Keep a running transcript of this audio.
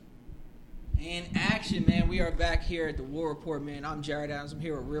And action, man. We are back here at the War Report, man. I'm Jared Adams. I'm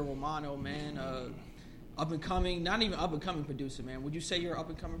here with Real Romano, man. Up and coming, not even up and coming producer, man. Would you say you're an up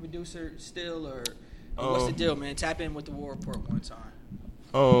and coming producer still, or what's the deal, man? Tap in with the War Report one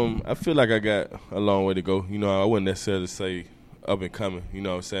time. I feel like I got a long way to go. You know, I wouldn't necessarily say up and coming, you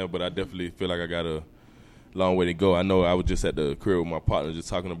know what I'm saying? But I definitely feel like I got a long way to go. I know I was just at the crib with my partner just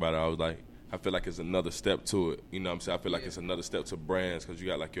talking about it. I was like, I feel like it's another step to it. You know what I'm saying? I feel like it's another step to brands because you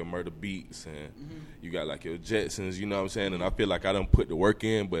got like your Murder Beats and you got like your Jetsons, you know what I'm saying? And I feel like I done put the work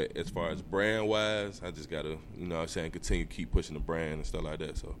in, but as far as brand-wise, I just got to, you know what I'm saying, continue to keep pushing the brand and stuff like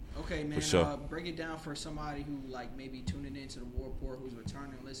that. So, okay, man, for sure. Break it down for somebody who like maybe tuning into the War Report, who's a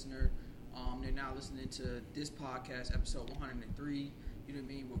returning listener. They're now listening to this podcast, episode 103, you know what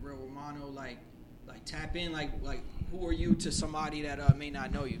I mean, with Real Romano, like tap in, like who are you to somebody that may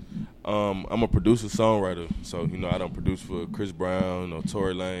not know you? I'm a producer songwriter, so you know I don't produce for Chris Brown or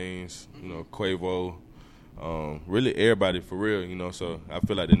Tory Lanez, you know, Quavo, really everybody for real, you know. So I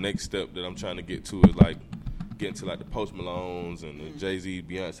feel like the next step that I'm trying to get to is like getting to like the Post Malones and the Jay-Z,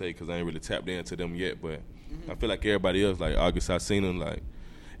 Beyonce, because I ain't really tapped into them yet. But I feel like everybody else, like August Alsina, like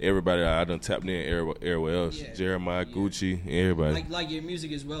everybody I done tapped in everywhere else. Yeah. Jeremiah, Gucci, everybody. Like your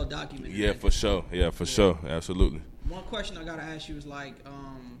music is well documented. Yeah, for sure. Yeah, for sure. Absolutely. One question I gotta ask you is like,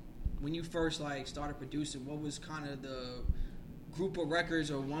 when you first like started producing, what was kind of the group of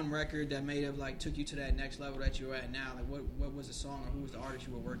records or one record that may have like took you to that next level that you're at now? Like what was the song or who was the artist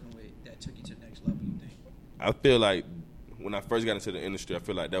you were working with that took you to the next level, you think? I feel like when I first got into the industry, I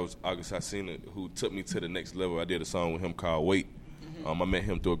feel like that was August Alsina who took me to the next level. I did a song with him called Wait. I met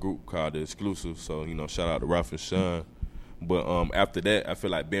him through a group called The Exclusive, so, you know, shout out to Ralph and Sean. But after that, I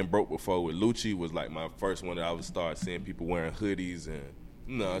feel like Been Broke Before with Lucci was like my first one that I would start seeing people wearing hoodies and,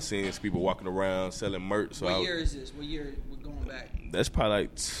 you know, seeing people walking around selling merch. So what year is this? What year we're going back? That's probably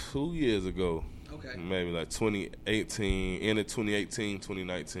like 2 years ago. Okay. Maybe like 2018, end of 2018,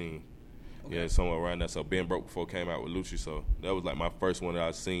 2019. Okay. Yeah, somewhere around that. So Been Broke Before came out with Lucci, so that was like my first one that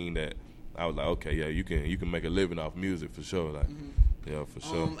I seen that I was like, okay, yeah, you can make a living off music for sure. Like, yeah, for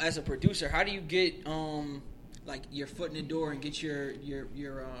sure. As a producer, how do you get like your foot in the door and get your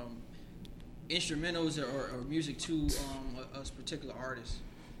instrumentals or music to a particular artist?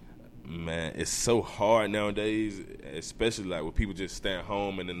 Man, it's so hard nowadays, especially like with people just staying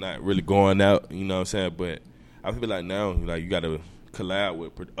home and they're not really going out. You know what I'm saying? But I feel like now, like you got to collab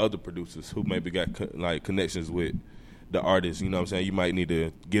with other producers who maybe got like connections with the artist, you know what I'm saying? You might need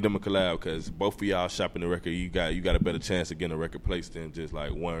to get them a collab because both of y'all shopping the record, you got a better chance of getting a record placed than just like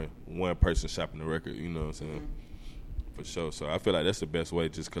one person shopping the record, you know what I'm saying? For sure. So I feel like that's the best way,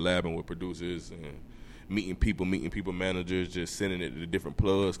 just collabing with producers and meeting people managers, just sending it to different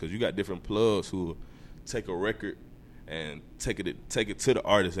plugs because you got different plugs who take a record and take it to the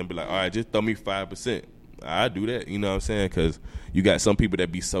artist and be like, all right, just throw me 5%. I do that, you know what I'm saying? Because you got some people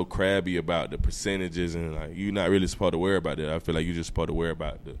that be so crabby about the percentages and like you're not really supposed to worry about that. I feel like you're just supposed to worry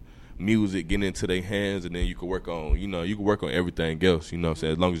about the music getting into their hands and then you can work on, you know, you can work on everything else, you know what I'm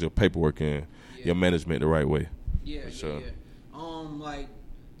saying? As long as your paperwork and your management the right way. Yeah, sure. yeah. Like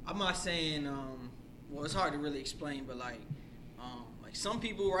I'm not saying, well, it's hard to really explain, but like some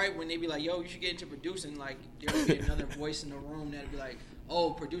people, right, when they be like, yo, you should get into producing, like there'll be another voice in the room that'll be like,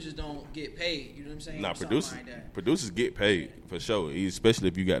 oh, producers don't get paid. You know what I'm saying? Nah, producers get paid for sure, especially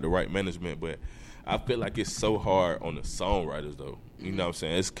if you got the right management. But I feel like it's so hard on the songwriters though. You know what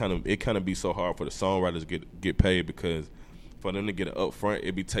I'm saying? It kind of be so hard for the songwriters to get paid because for them to get it up front,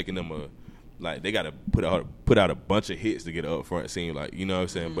 it be taking them like they gotta put out a bunch of hits to get it up front. Seem like, you know what I'm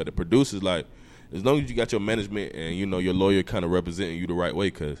saying? But the producers, like, as long as you got your management and you know your lawyer kind of representing you the right way,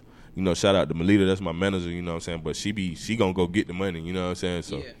 because you know, shout out to Melita, that's my manager, you know what I'm saying? But she gonna go get the money, you know what I'm saying?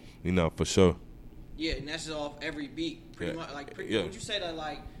 So, you know, for sure. Yeah, and that's off every beat, pretty much. Like, would you say that,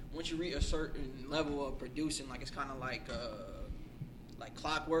 like, once you reach a certain level of producing, like, it's kind of like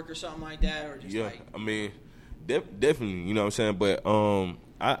clockwork or something like that? Or just I mean, definitely, you know what I'm saying? But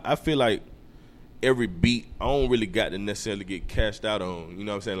I feel like every beat, I don't really got to necessarily get cashed out on, you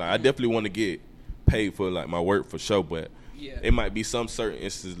know what I'm saying? Like, I definitely want to get paid for, like, my work for sure, but it might be some certain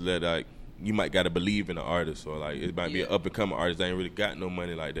instances that like you might gotta believe in the artist or like it might be an up and coming artist that ain't really got no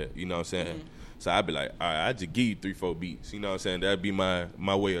money like that. You know what I'm saying? So I'd be like, all right, I just give you 3-4 beats. You know what I'm saying? That'd be my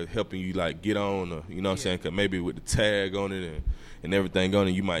way of helping you like get on or you know what I'm saying? Cause maybe with the tag on it and everything on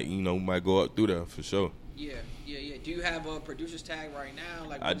it, you might go up through there for sure. Yeah. Do you have a producer's tag right now?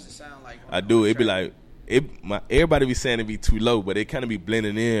 Like what does it sound like? I do. It'd be like everybody be saying it be too low, but it kind of be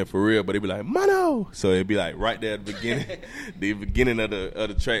blending in for real. But it be like mono, so it'd be like right there at the beginning, the beginning of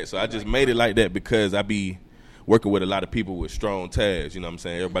the track. So I just made it like that because I be working with a lot of people with strong tags. You know what I'm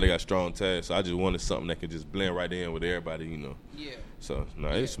saying? Everybody got strong tags, so I just wanted something that could just blend right in with everybody. You know. Yeah. So no,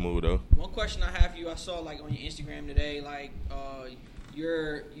 it's smooth though. One question I have for you, I saw like on your Instagram today, like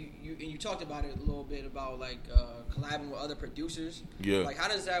you talked about it a little bit about like collabing with other producers. Yeah. Like how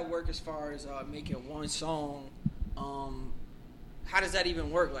does that work as far as making one song? How does that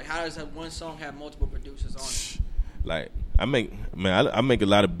even work? Like how does that one song have multiple producers on it? Like I make a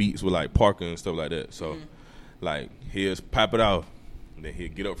lot of beats with like Parker and stuff like that. So like he'll pop it off, and then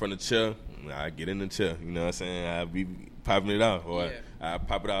he'll get up from the chair, and I get in the chair. You know what I'm saying? I be popping it off, or I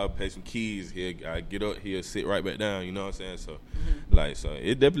pop it out, play some keys. I get up, he'll sit right back down. You know what I'm saying? So like so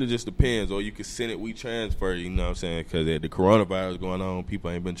it definitely just depends. Or you can send it, we transfer. You know what I'm saying? Because the coronavirus going on,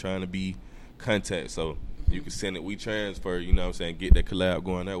 people ain't been trying to be contact. So you can send it, we transfer. You know what I'm saying? Get that collab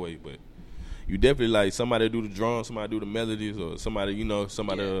going that way, but. You definitely like somebody do the drums, somebody do the melodies, or somebody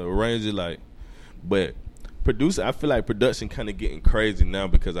arrange it. Like, but producer, I feel like production kind of getting crazy now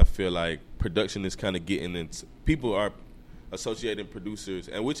because I feel like production is kind of getting into. People are associating producers,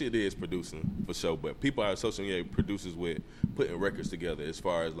 and which it is producing for sure, but people are associating producers with putting records together. As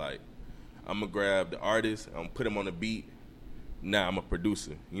far as like, I'm gonna grab the artist, I'm gonna put him on the beat. Now I'm a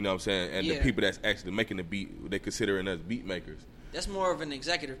producer. You know what I'm saying? And the people that's actually making the beat, they considering us beat makers. That's more of an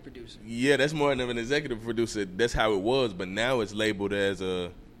executive producer. Yeah, that's more than an executive producer. That's how it was, but now it's labeled as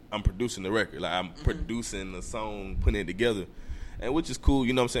I'm producing the record. Like I'm producing the song, putting it together, and which is cool.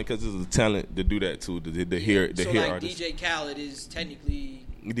 You know what I'm saying? Because there's a talent to do that too. To hear so hear like artists. DJ Khaled is technically.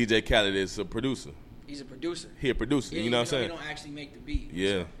 DJ Khaled is a producer. He's a producer. He a producer. Yeah, you know what I'm saying? He don't actually make the beat.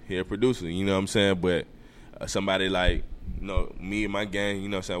 Yeah, he a producer. You know what I'm saying? But somebody like. You know, me and my gang, you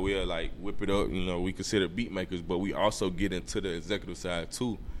know what I'm saying, we'll like whip it up, you know, we consider beat makers, but we also get into the executive side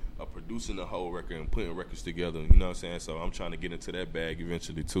too, of producing the whole record and putting records together, you know what I'm saying? So I'm trying to get into that bag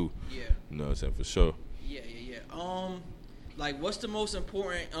eventually too. Yeah. You know what I'm saying, for sure. Yeah. Like what's the most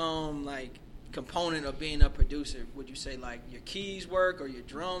important like component of being a producer? Would you say like your keys work or your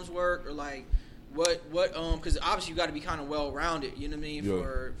drums work, or like what because obviously you got to be kind of well rounded, you know what I mean,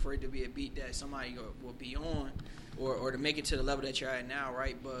 for it to be a beat that somebody will be on. Or to make it to the level that you're at now,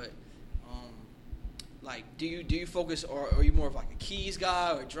 right? But like, do you focus, or are you more of like a keys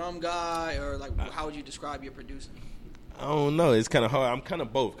guy or a drum guy, or like how would you describe your producing? I don't know. It's kind of hard. I'm kind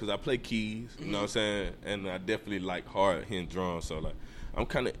of both because I play keys, you know what I'm saying, and I definitely like hard hitting drums. So like,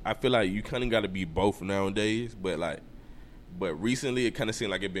 I feel like you kind of got to be both nowadays, but recently it kind of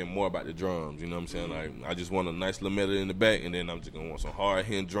seemed like it been more about the drums, you know what I'm saying? Like, I just want a nice little melody in the back, and then I'm just going to want some hard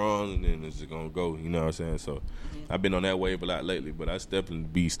hitting drums, and then it's just going to go, you know what I'm saying? So I've been on that wave a lot lately, but I definitely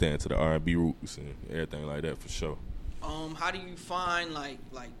be staying to the R&B roots and everything like that for sure. How do you find like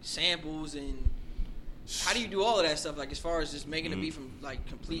samples, and how do you do all of that stuff? Like as far as just making a beat from like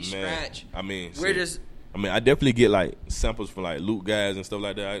complete scratch. I mean, I I definitely get like samples from like Luke guys and stuff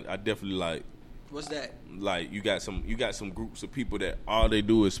like that. I definitely like. What's that? Like you got some groups of people that all they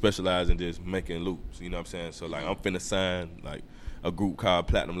do is specialize in just making loops. You know what I'm saying? So like I'm finna sign like a group called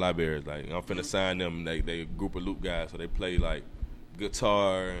Platinum Libraries. Like I'm finna sign them. They a group of loop guys, so they play like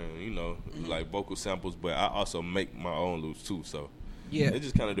guitar and like vocal samples. But I also make my own loops too. So it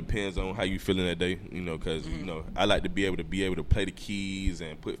just kind of depends on how you feeling that day. You know, because I like to be able to play the keys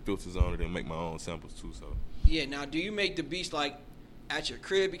and put filters on it and make my own samples too. So now do you make the beats like at your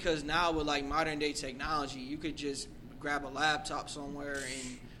crib? Because now with like modern day technology, you could just grab a laptop somewhere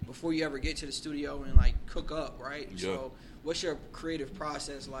and before you ever get to the studio and like cook up, right? Yeah. So what's your creative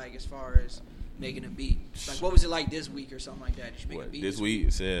process like as far as making a beat? Like what was it like this week or something like that? Did you make a beat this week?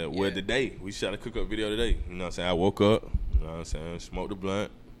 Today we shot a cook up video today. You know what I'm saying? I woke up, you know what I'm saying, smoked the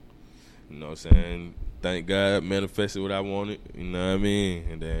blunt, you know what I'm saying, thank God manifested what I wanted, you know what I mean?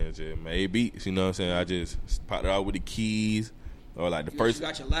 And then just made beats, you know what I'm saying? I just popped it out with the keys. Or like the first. You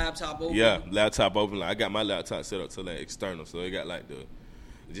got your laptop open? Yeah, laptop open. Like I got my laptop set up to like external, so it got like it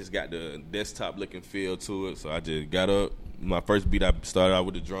just got the desktop looking feel to it. So I just got up. My first beat I started out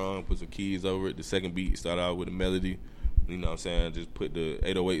with the drum, put some keys over it. The second beat started out with a melody. You know what I'm saying? I just put the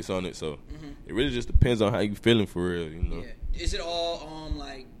 808s on it. So it really just depends on how you feeling for real. You know. Yeah. Is it all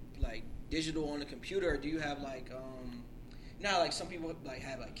like digital on the computer, or do you have like like some people like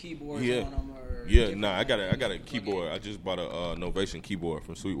have like keyboards on them or I got a keyboard. I just bought a Novation keyboard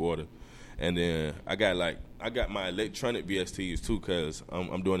from Sweetwater, and then I got my electronic VSTs too, cause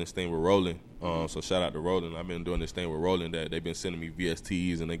I'm doing this thing with Roland. So shout out to Roland. I've been doing this thing with Roland that they've been sending me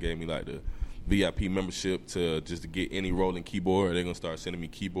VSTs, and they gave me like the VIP membership to get any Roland keyboard. They're gonna start sending me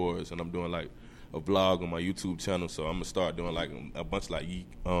keyboards, and I'm doing like a vlog on my YouTube channel. So I'm gonna start doing like a bunch of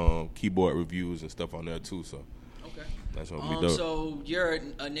like keyboard reviews and stuff on there too. So. Okay. That's gonna be dope. So you're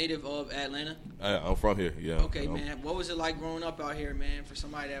a native of Atlanta? I'm from here. Yeah. Okay, man. What was it like growing up out here, man? For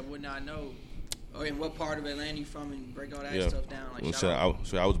somebody that would not know, or in what part of Atlanta you from, and break all that stuff down. Like,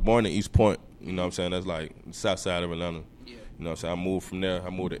 I was born in East Point. You know what I'm saying? That's like the south side of Atlanta. Yeah. You know what I'm saying? I moved from there. I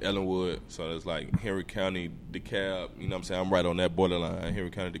moved to Ellenwood. So that's like Henry County, DeKalb. You know what I'm saying? I'm right on that borderline,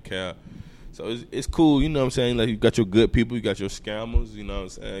 Henry County, DeKalb. So it's cool. You know what I'm saying? Like, you got your good people. You got your scammers. You know what I'm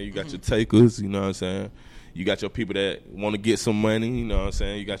saying? You got your takers. You know what I'm saying? You got your people that want to get some money. You know what I'm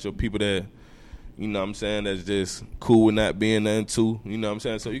saying? You got your people that, you know what I'm saying, that's just cool with not being nothing too. You know what I'm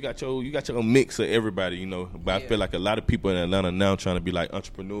saying? So you got your mix of everybody, you know. But I feel like a lot of people in Atlanta now trying to be like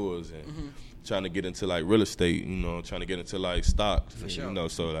entrepreneurs and trying to get into like real estate, you know, trying to get into like stocks. For sure. You know,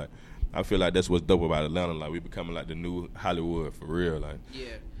 so like I feel like that's what's dope about Atlanta. Like, we becoming like the new Hollywood for real. Like, yeah.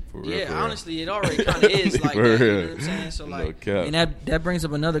 For real, for real. Honestly, it already kind of is like that. You know what I'm saying? So like, and that brings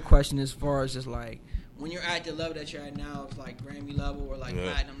up another question as far as just like, when you're at the level that you're at now, it's like Grammy level or like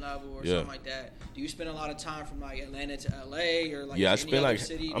platinum level or something like that. Do you spend a lot of time from like Atlanta to LA or like I any spend other like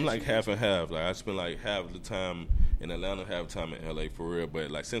city? I'm like half and half. Like, I spend like half the time in Atlanta, half the time in LA for real. But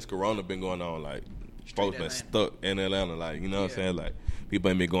like, since Corona been going on, like folks been stuck in Atlanta. Like, you know what I'm saying? Like,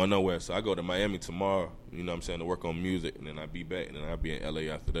 people ain't been going nowhere. So I go to Miami tomorrow. You know what I'm saying, to work on music, and then I be back, and then I'll be in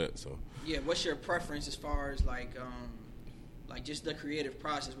LA after that. So yeah, what's your preference as far as like just the creative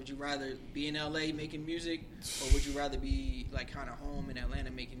process? Would you rather be in LA making music, or would you rather be like kind of home in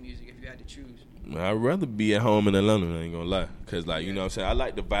Atlanta making music if you had to choose? I'd rather be at home in Atlanta, I ain't gonna lie. Because, like, you know what I'm saying, I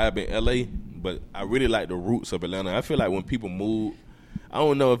like the vibe in LA, but I really like the roots of Atlanta. I feel like when people move, I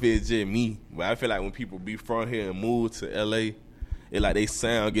don't know if it's just me, but I feel like when people be from here and move to LA, it like they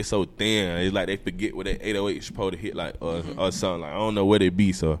sound get so thin. It's like they forget what that 808 is supposed to hit, like, or something. Like, I don't know where they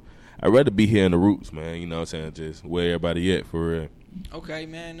be, so I'd rather be here in the roots, man. You know what I'm saying? Just where everybody at, for real. Okay,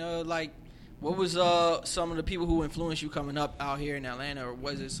 man. Like, what was some of the people who influenced you coming up out here in Atlanta, or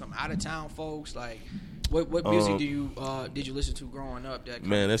was it some out of town folks? Like, what music did you listen to growing up?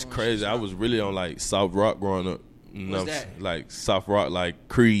 Man, that's crazy. I was really on like soft rock growing up. You know, what's that? Like soft rock, like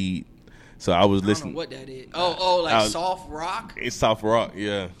Creed. So I was listening. I don't know what that is. Like soft rock. It's soft rock,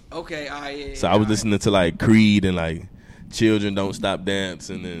 yeah. Okay, yeah. So I was listening to like Creed and like Children Don't Stop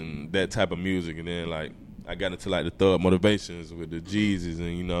Dancing and that type of music, and then like I got into like the Thug Motivations with the Jeezys,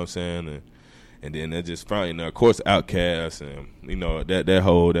 and you know what I'm saying, and then that just found, you know, of course, Outkast, and you know that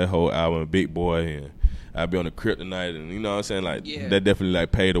whole album, Big Boy, and I'll Be on the Kryptonite, and you know what I'm saying, like that definitely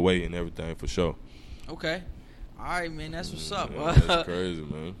like paved the way and everything for sure. Okay, all right, man, that's what's up. Yeah, that's crazy,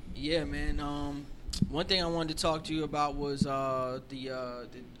 man. Yeah, man. One thing I wanted to talk to you about was I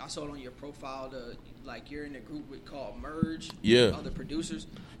saw it on your profile, like you're in a group called Merge. Yeah. Other producers. So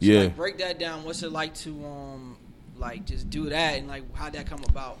yeah. Like, break that down. What's it like to like just do that, and like how'd that come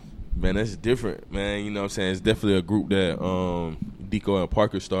about? Man, that's different, man. You know what I'm saying? It's definitely a group that Deco and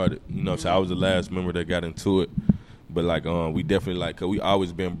Parker started. You know what I'm saying? I was the last member that got into it. But like we definitely like, cause we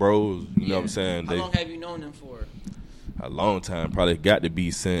always been bros. You know what I'm saying? How long have you known them for? A long time. Probably got to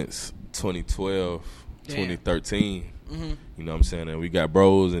be since 2012, 2013. Mm-hmm. You know what I'm saying? And we got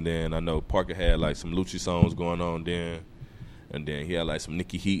bros, and then I know Parker had like some Lucci songs going on then, and then he had like some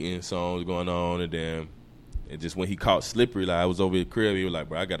Nikki Heaton songs going on, and then it just when he caught Slippery, like I was over at the crib, he was like,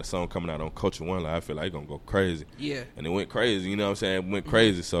 bro, I got a song coming out on Culture One, like I feel like it's gonna go crazy. Yeah. And it went crazy, you know what I'm saying? It went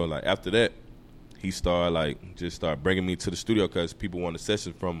crazy. So like after that, he started like just bringing me to the studio because people wanted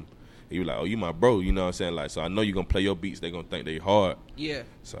sessions from. He was like, oh, you my bro, you know what I'm saying? Like, so I know you're going to play your beats. They going to think they hard. Yeah.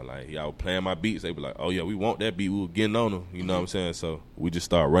 So, like, y'all was playing my beats. They be like, oh, yeah, we want that beat. We were getting on them. You know what I'm saying? So, we just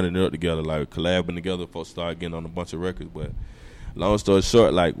started running it up together, like, collabing together. Folks started getting on a bunch of records. But, long story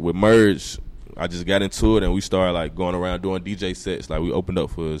short, like, with Merge, I just got into it, and we started, like, going around doing DJ sets. Like, we opened up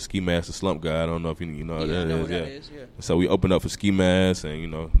for Ski Mask the Slump Guy. I don't know if you know what that is. That is, yeah. So, we opened up for Ski Mask, and, you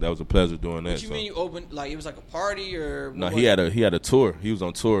know, that was a pleasure doing that. What you mean you opened, like, it was like a party, or? No, he had a tour. He was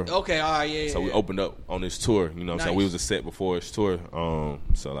on tour. Okay, all right, yeah. So, we opened up on his tour, you know what I'm saying? We was a set before his tour.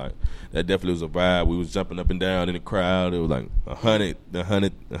 So, like, that definitely was a vibe. We was jumping up and down in the crowd. It was, like,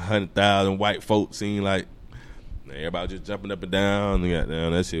 100,000 white folks, seemed like. Everybody just jumping up and down.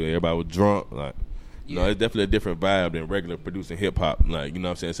 That shit. Everybody was drunk. Like, you know, it's definitely a different vibe than regular producing hip hop. Like, you know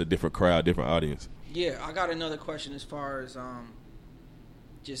what I'm saying? It's a different crowd, different audience. Yeah, I got another question as far as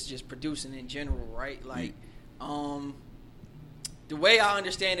just producing in general, right? Like, the way I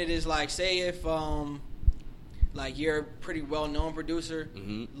understand it is like, say if like you're a pretty well known producer,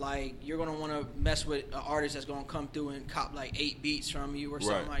 like you're gonna want to mess with an artist that's gonna come through and cop like 8 beats from you or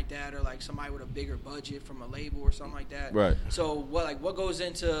something like that, or like somebody with a bigger budget from a label or something like that. Right. So what goes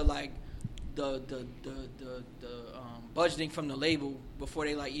into like budgeting from the label before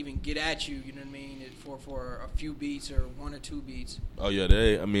they like even get at you. You know what I mean? For a few beats or one or two beats. Oh yeah,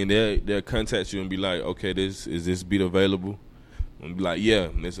 they'll contact you and be like, okay, is this beat available? And be like, yeah,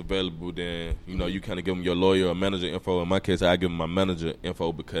 it's available. Then you kind of give them your lawyer or manager info. In my case, I give them my manager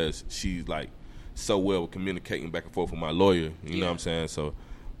info because she's like so well with communicating back and forth with my lawyer. You know what I'm saying? So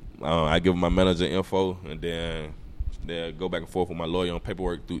I give them my manager info, and then they'll go back and forth with my lawyer on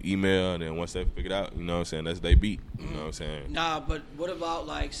paperwork through email. And then once they figure it out, you know what I'm saying, that's their beat. You know what I'm saying? Nah, but what about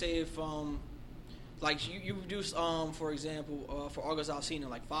like say if like you produced for example for August Alsina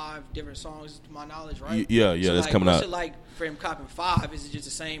like 5 different songs to my knowledge, right? Yeah, so that's like, coming what's out. It like for him copping 5? Is it just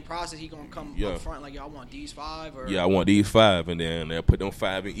the same process? He gonna come up front like, yo, I want these 5? Or yeah, I want these 5, and then they'll put them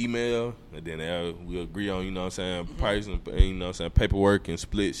 5 in email, and then we'll agree on, you know what I'm saying, price and, you know what I'm saying, paperwork and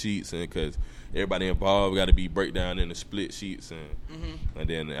split sheets, and because everybody involved got to be breakdown in the split sheets, and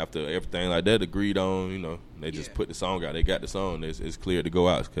then after everything like that agreed on, you know, they just put the song out. They got the song. It's clear to go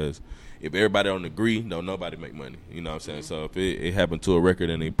out, because if everybody don't agree, nobody make money. You know what I'm saying? So if it happened to a record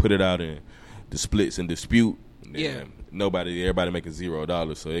and they put it out and the splits and dispute, then everybody making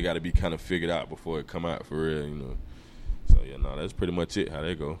 $0. So it got to be kind of figured out before it come out for real, you know. So that's pretty much it, how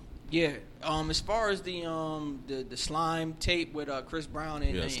they go. Yeah. As far as the Slime tape with Chris Brown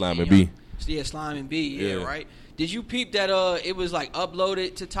and Slime and B. Yeah, Slime and B. Yeah, right. Did you peep that it was like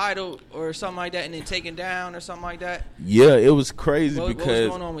uploaded to Tidal or something like that and then taken down or something like that? Yeah, it was crazy because what was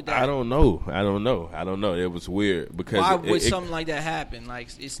going on with that? I don't know. It was weird because why would something like that happen? Like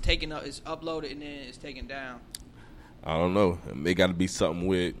it's taken up, it's uploaded and then it's taken down. I don't know. It got to be something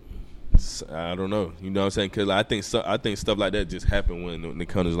with. I don't know. You know what I'm saying? Because I think stuff like that just happen when it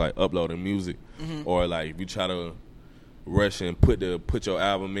comes to like uploading music, or like if you try to rush and put your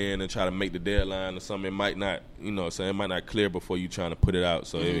album in and try to make the deadline or something, it might not, you know what I'm saying, it might not clear before you trying to put it out.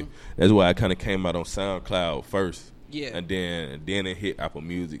 So that's why I kind of came out on SoundCloud first, and then it hit Apple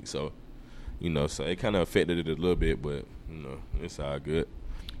Music. So you know, so it kind of affected it a little bit, but you know, it's all good.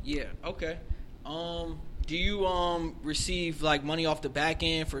 Yeah. Okay. Do you receive like money off the back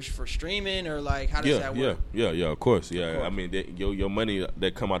end for streaming, or like how does that work? Yeah, of course. Yeah, I mean your money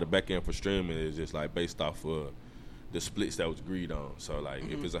that come out the back end for streaming is just like based off of the splits that was agreed on. So like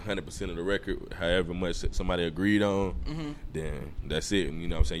if it's 100% of the record, however much somebody agreed on, then that's it. And, you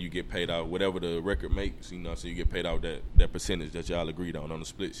know what I'm saying, you get paid out whatever the record makes, you know, so you get paid out that percentage that y'all agreed on the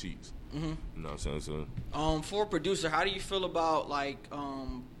split sheets. You know what I'm saying? So for a producer, how do you feel about like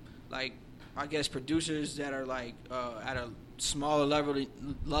I guess producers that are like at a smaller level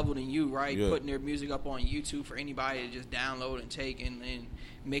than you, right? Yeah. Putting their music up on YouTube for anybody to just download and take, and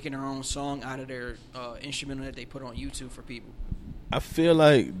making their own song out of their instrumental that they put on YouTube for people. I feel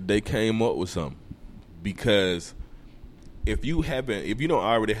like they came up with something, because if you don't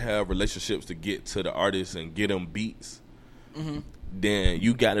already have relationships to get to the artists and get them beats, then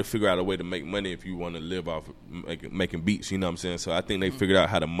you got to figure out a way to make money if you want to live off making beats. You know what I'm saying? So I think they figured out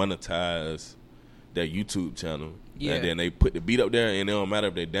how to monetize their YouTube channel. Yeah. And then they put the beat up there, and it don't matter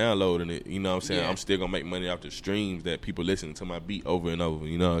if they downloading it. You know what I'm saying? Yeah. I'm still gonna make money off the streams that people listening to my beat over and over.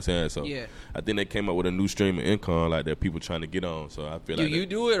 You know what I'm saying? So I think they came up with a new stream of income like that people trying to get on. So I feel like you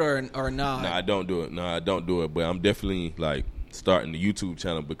do it or not? No, I don't do it. But I'm definitely like starting the YouTube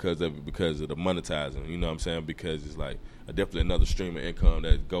channel because of the monetizing. You know what I'm saying? Because it's like definitely another stream of income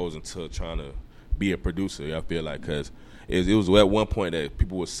that goes into trying to be a producer. I feel like, because it was at one point that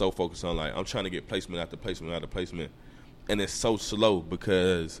people were so focused on like, I'm trying to get placement after placement after placement, and it's so slow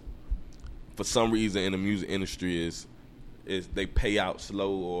because for some reason in the music industry is they pay out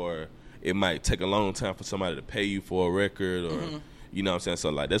slow, or it might take a long time for somebody to pay you for a record, or you know what I'm saying.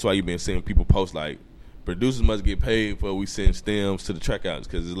 So like that's why you've been seeing people post like, producers must get paid before we send stems to the trackouts,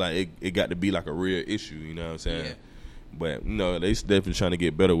 because it's like it got to be like a real issue. You know what I'm saying? Yeah. But you know, they definitely trying to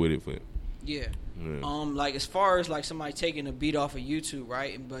get better with it. Yeah. Like as far as like somebody taking a beat off of YouTube,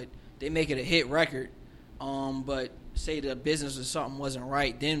 right? But they make it a hit record. But say the business or something wasn't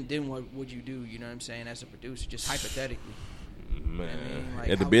right, then what would you do? You know what I'm saying? As a producer, just hypothetically. Man, I mean, like,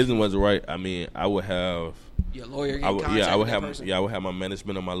 if the business wasn't right, I mean, I would have your lawyer get in contact I would with have that person? I would have my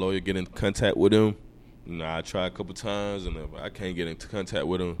management and my lawyer get in contact with him. You know, I try a couple times, and if I can't get into contact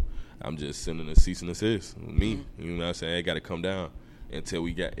with him, I'm just sending a cease and desist with me. You know what I'm saying? It got to come down until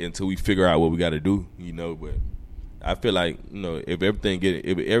we figure out what we got to do. You know, but I feel like, you know, if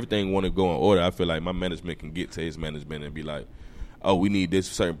everything want to go in order, I feel like my management can get to his management and be like, oh, we need this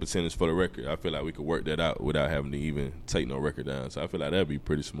certain percentage for the record. I feel like we could work that out without having to even take no record down. So I feel like that'd be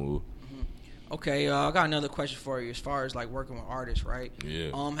pretty smooth. Okay, I got another question for you. As far as like working with artists, right?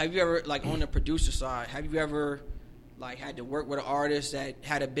 Yeah. Have you ever, like on the producer side, have you ever like had to work with an artist that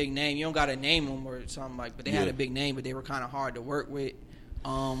had a big name? You don't got to name them or something like, but they had a big name, but they were kind of hard to work with.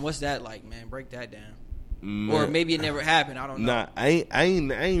 What's that like, man? Break that down. Man. Or maybe it never happened. I don't know. Nah, I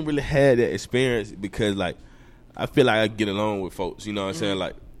ain't really had that experience because like I feel like I get along with folks. You know what I'm saying?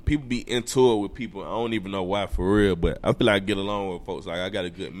 Like people be into it with people. I don't even know why for real, but I feel like I get along with folks. Like I got a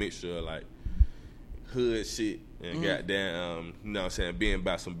good mixture of like hood shit and goddamn, you know what I'm saying, being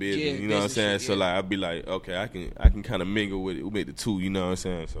about some business. You know what I'm saying? Shit, so like I'd be like, okay, I can kind of mingle with the two. You know what I'm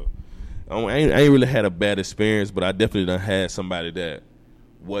saying? So I ain't really had a bad experience, but I definitely done had somebody that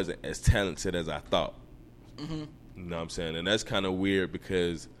wasn't as talented as I thought. You know what I'm saying? And that's kind of weird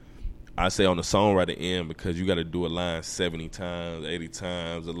because I say on the songwriter end because you got to do a line 70 times, 80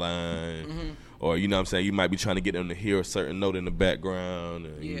 times a line. Or, you know what I'm saying, you might be trying to get them to hear a certain note in the background.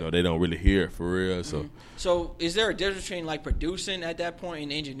 And, you know, they don't really hear it for real. So is there a difference between, like, producing at that point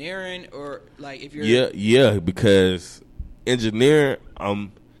and engineering? Or, like, if you're... Yeah, because engineering,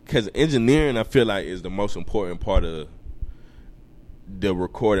 I feel like is the most important part of the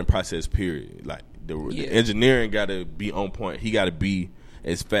recording process, period. Like, the engineering got to be on point. He got to be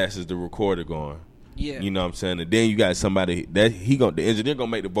as fast as the recorder going. Yeah. You know what I'm saying? And then you got somebody that the engineer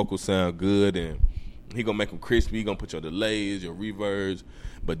gonna make the vocals sound good and he gonna make them crispy. He gonna put your delays, your reverbs.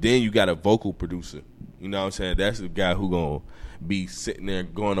 But then you got a vocal producer. You know what I'm saying? That's the guy who gonna be sitting there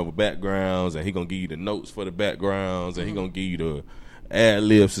going over backgrounds and he gonna give you the notes for the backgrounds and he gonna give you the ad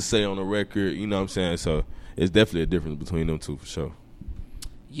libs to say on the record. You know what I'm saying? So it's definitely a difference between them two for sure.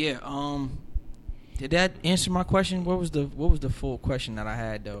 Yeah. Did that answer my question? What was the full question that I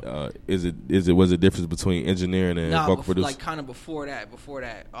had though? Was it difference between engineering and vocal producer? Like kind of before that.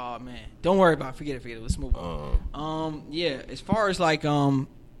 Oh man, don't worry about it. Forget it. Let's move on. Yeah. As far as like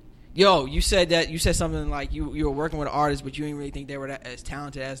you said something like you were working with an artist, but you didn't really think they were as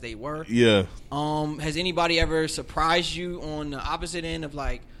talented as they were. Yeah. Has anybody ever surprised you on the opposite end of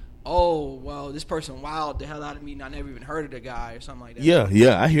like, oh, well, this person wowed the hell out of me and I never even heard of the guy or something like that?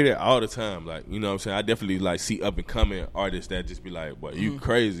 Yeah, I hear that all the time. Like, you know what I'm saying? I definitely like see up and coming artists that just be like, "Boy, you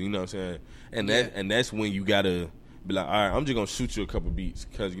crazy," you know what I'm saying? And that's when you gotta be like, all right, I'm just gonna shoot you a couple beats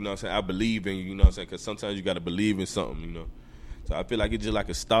because you know what I'm saying, I believe in you, you know what I'm saying? Because sometimes you gotta believe in something, you know. So I feel like it's just like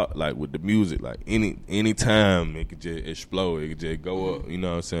a start, like with the music, like any time it could just explode, it could just go up, you know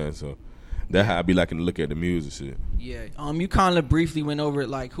what I'm saying? So that's how I be liking to look at the music shit. Yeah. You kind of briefly went over it.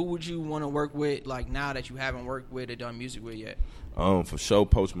 Like, who would you want to work with? Like now that you haven't worked with or done music with yet? For sure,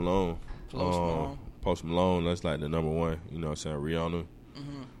 Post Malone. Post Malone. That's like the number one. You know what I'm saying? Rihanna.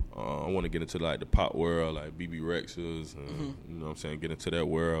 I want to get into like the pop world, like BB Rexers. You know what I'm saying? Get into that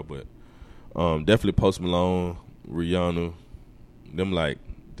world, but definitely Post Malone, Rihanna. Them like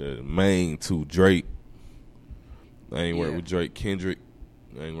the main two. Drake. I ain't worked with Drake. Kendrick.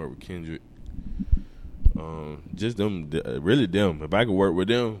 I ain't worked with Kendrick. Just them, really them. If I could work with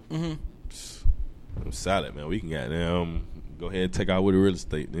them, I'm solid, man. We can goddamn go ahead and take out with the real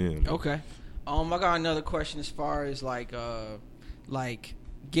estate then. Okay. I got another question as far as like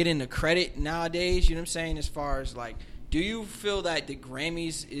getting the credit nowadays. You know what I'm saying? As far as like, do you feel that the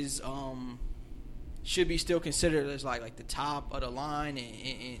Grammys is should be still considered as like the top of the line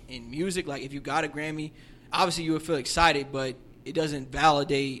in music? Like if you got a Grammy, obviously you would feel excited, but it doesn't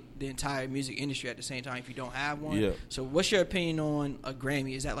validate the entire music industry at the same time if you don't have one. Yeah. So what's your opinion on a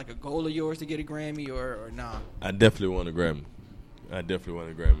Grammy? Is that like a goal of yours to get a Grammy or nah? I definitely want a Grammy.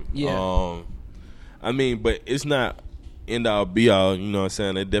 Yeah. I mean, but it's not end all be all, you know what I'm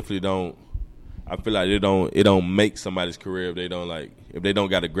saying? They definitely don't. I feel like it don't make somebody's career if they don't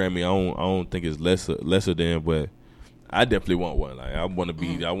got a Grammy. I don't think it's lesser than, but I definitely want one. Like I want to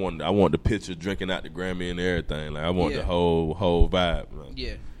be, I want the picture drinking out the Grammy and everything. Like I want the whole vibe. Like,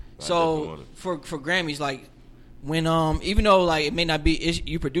 yeah. So for Grammys, like when even though like it may not be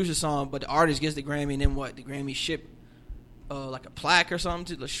you produce a song, but the artist gets the Grammy, and then what? The Grammy ship like a plaque or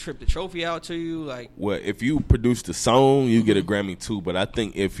something to strip the trophy out to you. Like, well, if you produce the song, you get a Grammy too. But I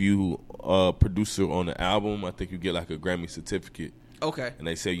think if you producer on the album, I think you get like a Grammy certificate. Okay. And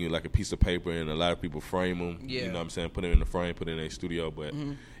they say you like a piece of paper, and a lot of people frame them. Yeah. You know what I'm saying? Put it in the frame, put it in their studio. But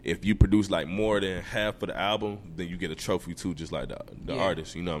if you produce like more than half of the album, then you get a trophy too, just like the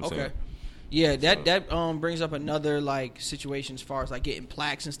artist. You know what I'm saying? Yeah, that brings up another like situation as far as like getting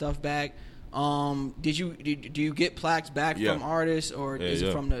plaques and stuff back. Do you get plaques back from artists, or is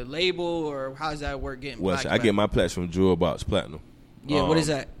it from the label, or how does that work? Getting plaques I get my plaques from Jewel Box Platinum. Yeah, what is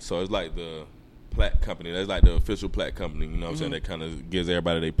that? So it's like the plaque company. That's like the official plaque company. You know what I'm saying? That kind of gives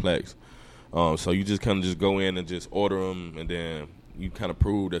everybody their plaques. So you just kind of just go in and just order them, and then you kind of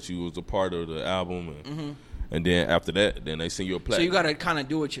prove that you was a part of the album, And then after that, then they send you a plaque. So you got to kind of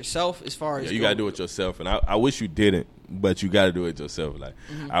do it yourself as far as Yeah, you got to do it yourself. And I wish you didn't, but you got to do it yourself. Like,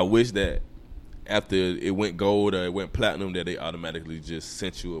 I wish that after it went gold or it went platinum that they automatically just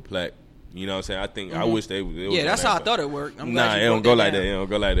sent you a plaque. You know what I'm saying? I think I wish they was Yeah, that's how I thought it worked. Nah, it don't go like that. It don't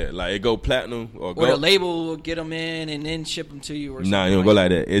go like that. Like, it go platinum or the label will get them in and then ship them to you or something. Nah, it don't go like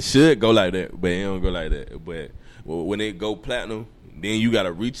that. It should go like that, but it don't go like that. But when it go platinum, then you got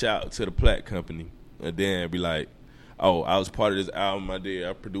to reach out to the plaque company and then be like, oh, I was part of this album I did.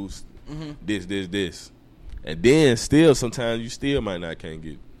 I produced this. And then still, sometimes you still might not can't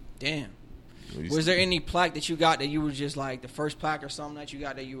get it. Damn. Was there any plaque that you got that you were just like the first plaque or something that you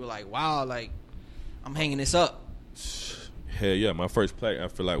got that you were like, wow, like I'm hanging this up? Hell yeah, my first plaque I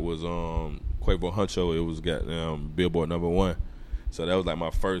feel like was Quavo Huncho. It was Billboard #1. So that was like my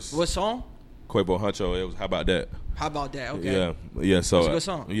first. What song? Quavo Huncho. It was How About That. How About That? Okay. Yeah. So it's a good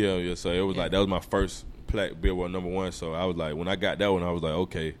song. Yeah. So it was like that was my first plaque, Billboard #1. So I was like, when I got that one, I was like,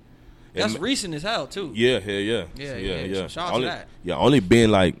 okay. That's recent as hell too. Yeah. Hell yeah. Yeah. So shout out to that. Yeah, only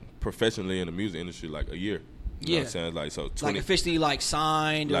been like professionally in the music industry like a year. You know what I'm saying? Like, so 20, like officially like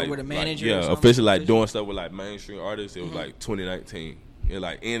signed or with a manager. Like, or something? officially like doing stuff with like mainstream artists. It was like 2019. It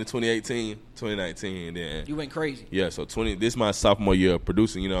like end of 2018, 2019, and then you went crazy. Yeah, so this is my sophomore year of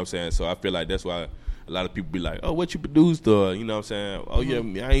producing. You know what I'm saying? So I feel like that's why a lot of people be like, oh, what you produced? Or you know what I'm saying? Oh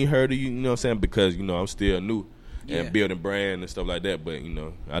yeah, I ain't heard of you. You know what I'm saying? Because I'm still new and building brand and stuff like that. But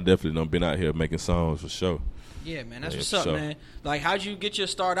I definitely done been out here making songs for sure. Yeah, man, that's what's up, man. Like, how'd you get your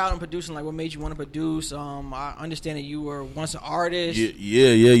start out in producing? Like, what made you want to produce? I understand that you were once an artist.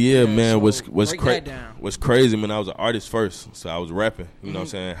 Yeah, man. So What's crazy, man? I was an artist first, so I was rapping. You know what I'm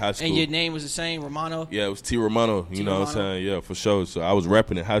saying? High school. And your name was the same, Romano? Yeah, it was T. Romano. You know what I'm saying? Yeah, for sure. So I was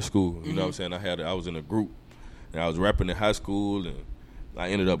rapping in high school. You know what I'm saying? I was in a group, and I was rapping in high school, and I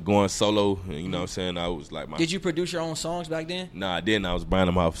ended up going solo. And you know what I'm saying? I was like, Did you produce your own songs back then? Nah, I didn't. I was buying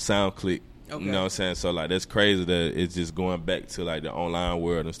them off SoundClick. Okay. You know what I'm saying? So, like, that's crazy that it's just going back to, like, the online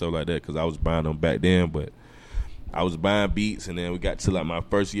world and stuff like that because I was buying them back then. But I was buying beats, and then we got to, like, my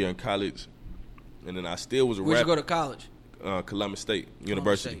first year in college, and then I still was a rapper. Where'd you go to college? Columbus State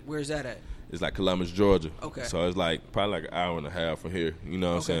University. Where's that at? It's, like, Columbus, Georgia. Okay. So, it's, like, probably, like, an hour and a half from here. You know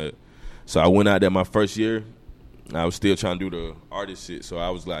what I'm saying? So, I went out there my first year. I was still trying to do the artist shit. So, I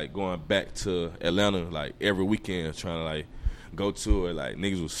was, like, going back to Atlanta, like, every weekend trying to, like, go to it. Like,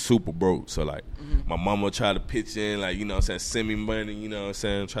 niggas was super broke. So, like, my mama tried to pitch in, like, you know what I'm saying, send me money, you know what I'm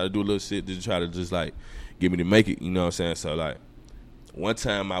saying, try to do a little shit to try to just, like, get me to make it, you know what I'm saying. So, like, one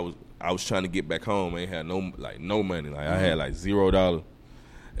time I was trying to get back home. I ain't had no money. Like, I had, like, $0.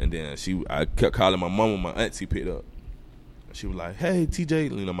 And then I kept calling my mama. My auntie picked up. She was like, hey,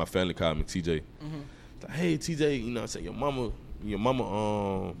 TJ. You know, my family called me TJ. Like, hey, TJ, you know what I'm saying, your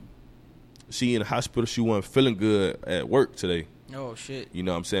mama, she in the hospital. She wasn't feeling good at work today. Oh, shit. You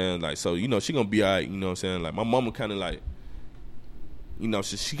know what I'm saying? Like, so, she going to be all right. You know what I'm saying? Like, my mama kind of like,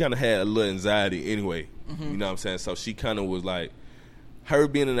 she kind of had a little anxiety anyway. You know what I'm saying? So she kind of was like, her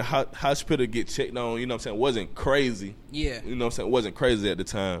being in the hospital to get checked on, you know what I'm saying, wasn't crazy. Yeah. You know what I'm saying? It wasn't crazy at the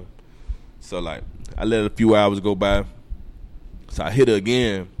time. So, like, I let a few hours go by. So I hit her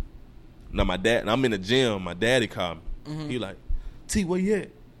again. Now, my dad, and I'm in the gym. My daddy called me. He like, T, where you at?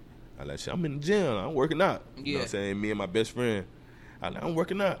 I like, shit, I'm in the gym. I'm working out. You know what I'm saying? Me and my best friend. I'm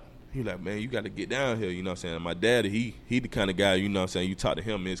working out. He like, man, you got to get down here. You know what I'm saying? My daddy, he the kind of guy, you know what I'm saying, you talk to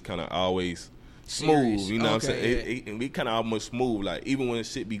him, it's kind of always smooth. Serious. You know what I'm saying? And we kind of almost smooth. Like, even when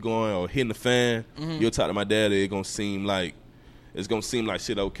shit be going or hitting the fan, you'll talk to my daddy, it's going to seem like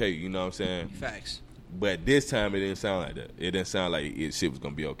shit okay. You know what I'm saying? Facts. But this time, it didn't sound like that. It didn't sound like shit was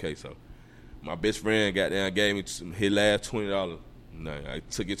going to be okay. So my best friend got down, gave me his last $20. No, I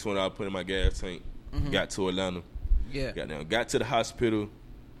took it $20, put in my gas tank, got to Atlanta. Yeah. Got to the hospital,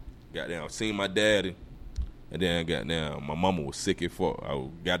 seen my daddy, and then my mama was sick as fuck. I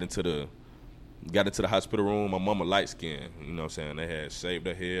got into the hospital room. My mama light skinned, you know what I'm saying? They had shaved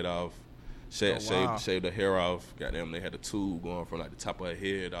her head off, shaved her hair off. Goddamn, they had a tube going from like the top of her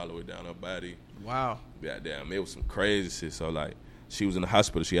head all the way down her body. Wow. Goddamn, it was some crazy shit. So like, she was in the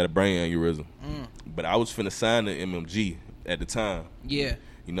hospital. She had a brain aneurysm. But I was finna sign the MMG at the time. Yeah.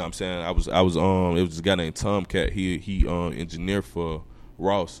 You know what I'm saying? I was it was this guy named Tomcat. He engineered for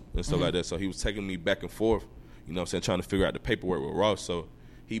Ross and stuff like that. So he was taking me back and forth, you know what I'm saying, trying to figure out the paperwork with Ross. So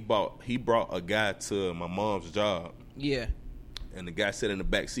he brought a guy to my mom's job. Yeah. And the guy sat in the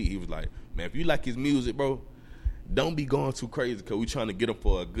back seat. He was like, man, if you like his music, bro, don't be going too crazy because we trying to get him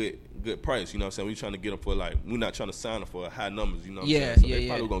for a good price. You know what I'm saying? We trying to get him for like, we're not trying to sign him for high numbers. You know what I'm saying? So they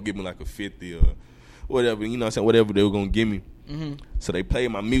probably going to give me like a 50 or whatever. You know what I'm saying? Whatever they were going to give me. So they played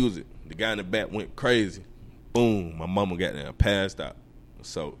my music. The guy in the back went crazy. boom, my mama got there, passed out.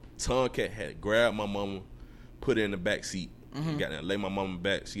 So Tomcat had grabbed my mama, put her in the back seat, and got there, lay my mama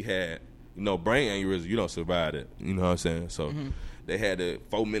back. She had, brain aneurysm. You don't survive it. You know what I'm saying? So they had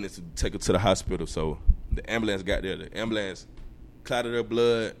 4 minutes to take her to the hospital. So the ambulance got there. The ambulance clotted her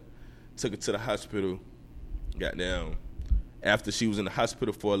blood, took her to the hospital. Got down. After she was in the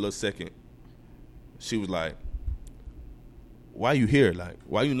hospital for a little second, she was like, "Why you here? Like,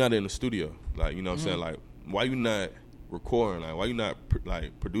 why you not in the studio? Like, you know what I'm saying? Like, why you not recording? Like, why you not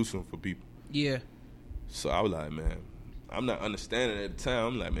producing for people?" Yeah. So I was like, man, I'm not understanding at the time.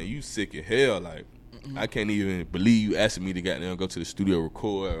 I'm like, man, you sick as hell. Like, I can't even believe you asking me to go to the studio,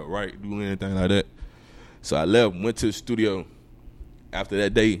 record, or write, do anything like that. So I left, went to the studio. After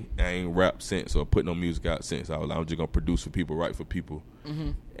that day, I ain't rapped since or put no music out since. I was like, I'm just gonna produce for people, write for people,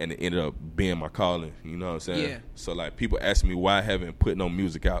 and it ended up being my calling. You know what I'm saying? Yeah. So like, people ask me why I haven't put no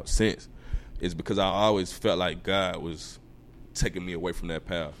music out since. It's because I always felt like God was taking me away from that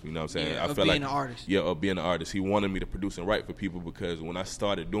path. You know what I'm saying? Yeah, I of felt being like an artist. Yeah, of being an artist. He wanted me to produce and write for people because when I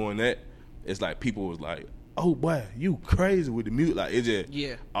started doing that, it's like people was like, "Oh boy, you crazy with the music." Like, it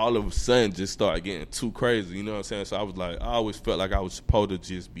just all of a sudden just started getting too crazy. You know what I'm saying? So I was like, I always felt like I was supposed to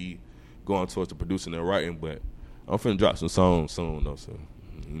just be going towards the producing and writing, but I'm finna drop some songs soon though. So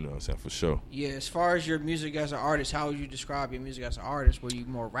you know what I'm saying, for sure. Yeah, as far as your music as an artist, how would you describe your music as an artist? Were you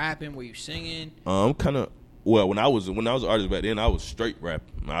more rapping? Were you singing? I'm kind of, well, when I was an artist back then, I was straight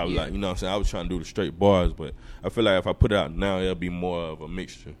rapping. I was like, you know what I'm saying, I was trying to do the straight bars, but I feel like if I put it out now, it'll be more of a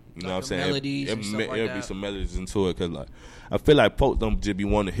mixture. You know what I'm saying? Melodies and stuff like it'll that. be some melodies into it, because like, I feel like folks don't just be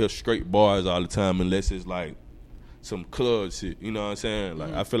wanting to hear straight bars all the time unless it's like some club shit. You know what I'm saying?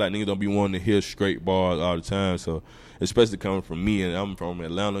 Like, I feel like niggas don't be wanting to hear straight bars all the time. So, especially coming from me, and I'm from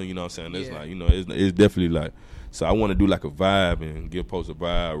Atlanta, you know what I'm saying? It's like, you know, it's definitely like, so I want to do like a vibe and give folks a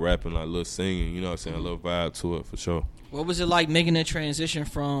vibe, rapping, like a little singing, you know what I'm saying? A little vibe to it for sure. What was it like making that transition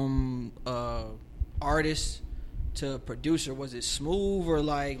from artist to producer? Was it smooth, or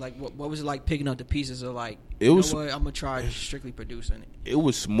like what was it like picking up the pieces of like, I'm gonna try strictly producing it? It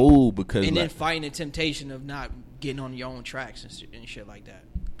was smooth because and then fighting the temptation of not getting on your own tracks and shit like that.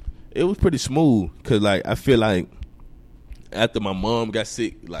 It was pretty smooth because like I feel like after my mom got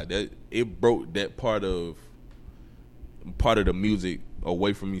sick, like that, it broke that part of the music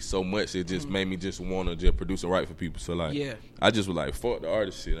away from me so much. It just made me just want to just produce and write for people. So like, I just was like, fuck the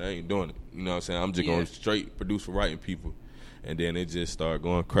artist shit, I ain't doing it. You know what I'm saying? I'm just going straight produce for writing people. And then it just started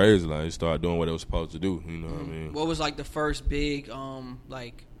going crazy. Like, it started doing what it was supposed to do. You know what I mean? What was like the first big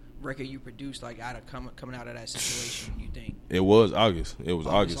like record you produced, like out of coming out of that situation, you think? It was August. It was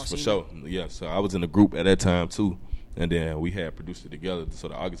August for sure. Yeah, so I was in the group at that time too. And then we had produced it together. So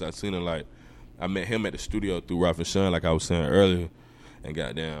the August Alsina, like, I met him at the studio through Ralph and Sean, like I was saying earlier. And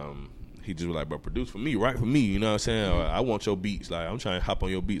goddamn, he just was like, bro, produce for me, write for me. You know what I'm saying? Or, I want your beats. Like, I'm trying to hop on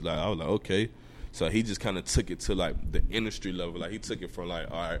your beats. Like, I was like, okay. So he just kind of took it to like the industry level. Like, he took it from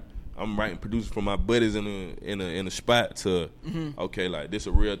like, all right, I'm writing, producing for my buddies in a spot to, okay, like, this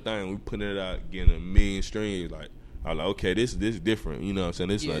a real thing. We putting it out, getting 1 million streams. Like, I was like, okay, this is different. You know what I'm saying?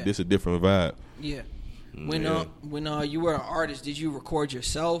 This like, this a different vibe. Yeah. When you were an artist, did you record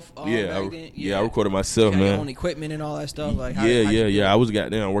yourself? Back then? I recorded myself, man. Your own equipment and all that stuff. Like, I was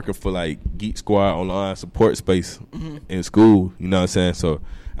goddamn working for like Geek Squad online support space in school. You know what I'm saying? So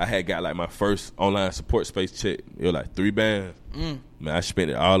I had got like my first online support space check. It was like 3 bands. Man, I spent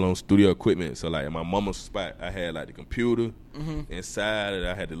it all on studio equipment. So like in my mama's spot, I had like the computer inside it.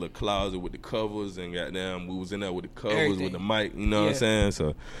 I had the little closet with the covers, and goddamn, we was in there with the covers, with the mic. You know what I'm saying?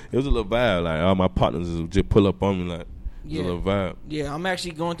 So it was a little vibe. Like, all my partners would just pull up on me, like, it was a little vibe. Yeah, I'm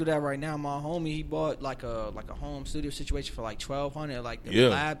actually going through that right now. My homie, he bought like a home studio situation for like $1,200, like the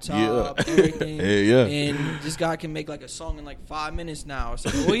laptop, everything. And this guy can make like a song in like 5 minutes now.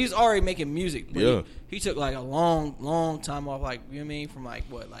 So, well, he's already making music, but he took like a long time off, like, you know what I mean, from like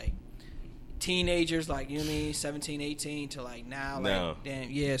what, like teenagers, like, you know what I mean, 17, 18 to like now, like,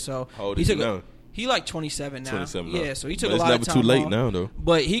 damn, so how old is he now? He like 27 now. 27 now. Yeah, so he took a lot of time. It's never too late off. Now, though.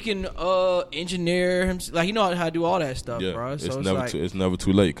 But he can engineer him. Like, he knows how to do all that stuff, bro. So it's never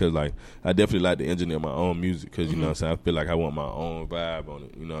too late, because like, I definitely like to engineer my own music, because you know what I'm saying, I feel like I want my own vibe on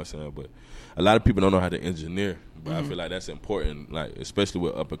it. You know what I'm saying? But a lot of people don't know how to engineer. But I feel like that's important, like, especially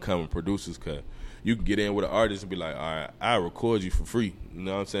with up and coming producers, because you can get in with an artist and be like, all right, I'll record you for free. You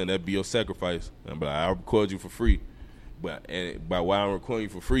know what I'm saying? That'd be your sacrifice. And be like, I'll record you for free. But while I'm recording you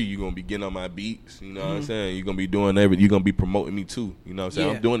for free, you're going to be getting on my beats. You know what I'm saying? You're going to be doing you're going to be promoting me too. You know what I'm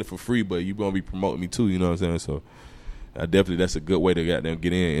saying? I'm doing it for free, but you're going to be promoting me too. You know what I'm saying? So definitely, that's a good way to get in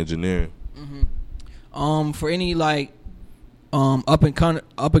engineering. For any like up and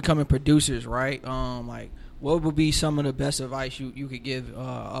coming producers, right? Like, what would be some of the best advice you could give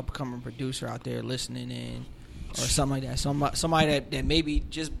upcoming producer out there listening in, or something like that? Somebody that maybe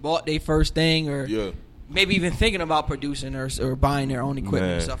just bought their first thing, or maybe even thinking about producing or buying their own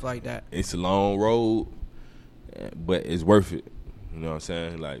equipment and stuff like that. It's a long road, but it's worth it. You know what I'm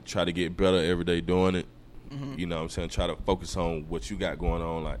saying? Like, try to get better every day doing it. Mm-hmm. You know what I'm saying? Try to focus on what you got going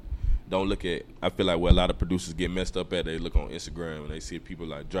on. Like, don't look at, I feel like where a lot of producers get messed up at, they look on Instagram and they see people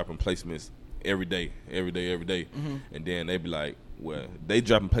like dropping placements every day. Mm-hmm. And then they be like, well, they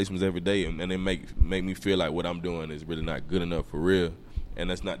dropping placements every day, and they make me feel like what I'm doing is really not good enough for real. And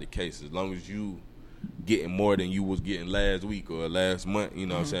that's not the case. As long as you getting more than you was getting last week or last month, you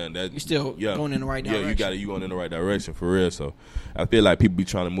know what I'm saying? That, you're still going in the right direction. Yeah, you going in the right direction for real. So I feel like people be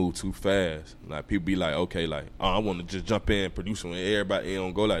trying to move too fast. Like, people be like, okay, like, oh, I want to just jump in and produce when everybody, it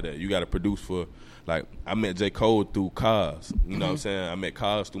don't go like that. You got to produce for, like, I met J. Cole through Cos, you know what I'm saying? I met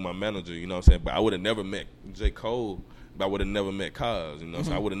Cos through my manager, you know what I'm saying? But I would have never met J. Cole if I would have never met Cos, you know what I'm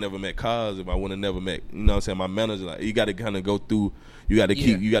saying? I would have never met Cos if I would have never met, you know what I'm saying, my manager. Like, you got to kind of go through, you got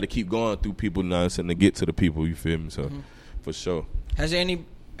to keep going through people, you know what I'm saying, to get to the people, you feel me? So, for sure. Has there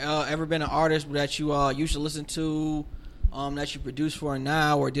ever been an artist that you used to listen to, that you produced for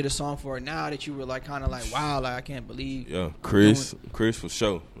now or did a song for now that you were like kind of like, wow, like I can't believe? Yeah, Chris for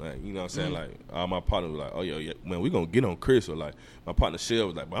sure. Like, you know what I'm saying? Like, all my partners were like, oh, yeah, man, we going to get on Chris. Or like, my partner Shell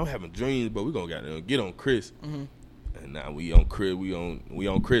was like, well, I'm having dreams, but we going to get on Chris. And now we on Chris. We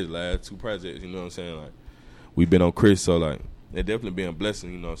on Chris last 2 projects, you know what I'm saying? Like, we been on Chris, so like, it definitely been a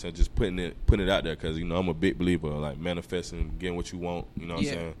blessing, you know what I'm saying, just putting it out there, because, you know, I'm a big believer of, like, manifesting, getting what you want, you know what I'm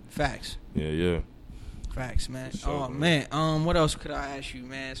saying? Facts. Yeah. Facts, man. Sure, man. What else could I ask you,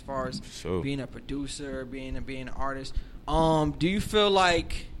 man, as far as being a producer, being an artist? Do you feel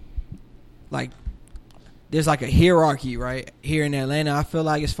like there's like a hierarchy, right, here in Atlanta? I feel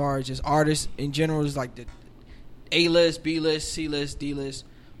like as far as just artists in general, is like the A-list, B-list, C-list, D-list.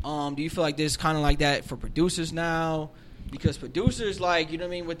 Do you feel like there's kind of like that for producers now? Because producers, like, you know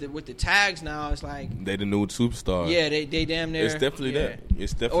what I mean, with the tags now, it's like they the new superstar. Yeah, they damn near. It's definitely that.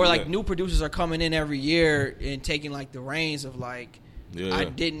 It's definitely or like that. New producers are coming in every year and taking like the reins of like,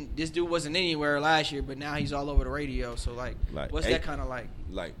 this dude wasn't anywhere last year, but now he's all over the radio. So like what's that kind of like?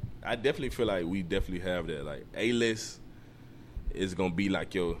 Like, I definitely feel like we definitely have that. Like, A-list is gonna be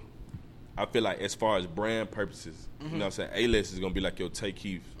like your. I feel like as far as brand purposes, you know what I'm saying, A-list is gonna be like your Tay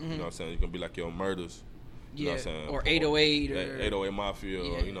Keith. You know what I'm saying? It's gonna be like your Murders. You know what I'm saying? Or 808 or 808 Mafia, or,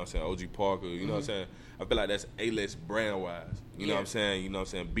 you know what I'm saying, OG Parker, you know what I'm saying? I feel like that's A-list brand-wise, you know what I'm saying? You know what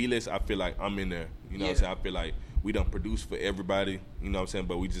I'm saying? B-list, I feel like I'm in there, you know what I'm saying? I feel like we done produce for everybody, you know what I'm saying?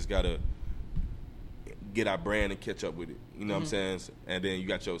 But we just got to get our brand and catch up with it, you know what I'm saying? And then you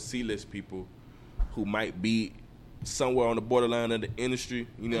got your C-list people who might be somewhere on the borderline of the industry,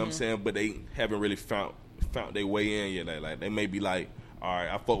 you know what I'm saying? But they haven't really found their way in yet. Like, they may be like, all right,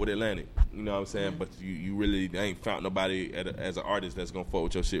 I fuck with Atlantic, you know what I'm saying? But you really ain't found nobody as an artist that's gonna fuck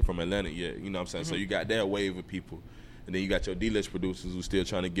with your shit from Atlantic yet, you know what I'm saying? So you got that wave of people, and then you got your D-list producers who still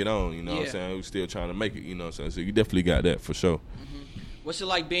trying to get on, you know what I'm saying? Who still trying to make it, you know what I'm saying? So you definitely got that for sure. What's it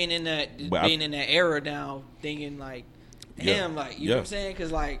like being in that era now, thinking like, damn, like, you know what I'm saying?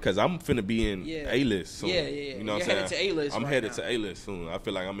 Because I'm finna be in A-list soon. You know what I'm saying? Headed to A-list. I'm headed to A-list soon. I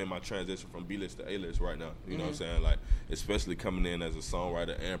feel like I'm in my transition from B-list to A-list right now. You know what I'm saying? Like, especially coming in as a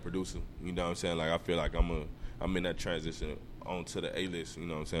songwriter and producer. You know what I'm saying? Like, I feel like I'm in that transition onto the A-list. You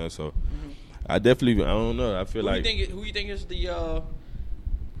know what I'm saying? So I definitely, I don't know. I feel like who you think is the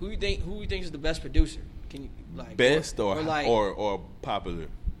who you think is the best producer? Can you like best or popular?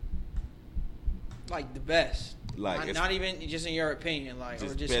 Like the best. Like, not even just in your opinion, like,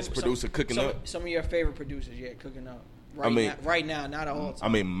 just or just best producer cooking up. Some of your favorite producers, cooking up. Right now, not all time. I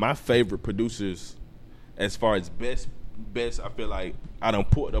mean, my favorite producers, as far as best, I feel like I done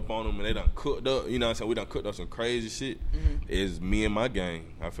put up on them and they done cooked up. You know what I'm saying? We done cooked up some crazy shit. Is me and my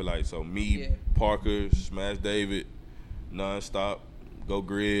gang. I feel like so me, Parker, Smash David, Nonstop, Go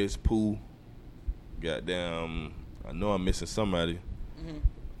Grizz, Pooh. Goddamn, I know I'm missing somebody,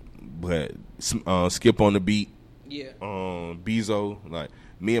 but Skip on the Beat. Bezo, like,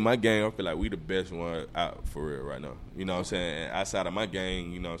 me and my gang, I feel like we the best one out for real right now. You know what I'm saying? And outside of my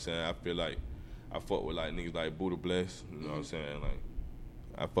gang, you know what I'm saying, I feel like I fuck with like niggas like Buddha Bless, you know what I'm saying? Like,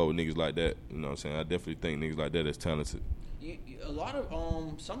 I fuck with niggas like that, you know what I'm saying? I definitely think niggas like that is talented. A lot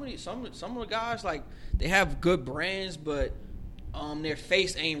of some of the guys, like, they have good brands, but their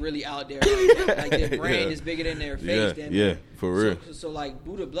face ain't really out there. Like their brand is bigger than their face. For real. So like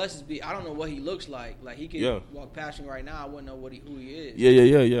Buddha Bless I don't know what he looks like. Like, he could walk past me right now, I wouldn't know who he is.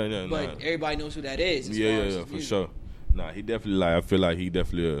 Yeah. But everybody knows who that is. For sure. Nah, he definitely like. I feel like he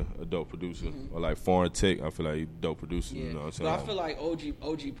definitely a dope producer. Mm-hmm. Or like Foreign Tech, I feel like he a dope producer. Yeah. You know what I'm saying? But I feel like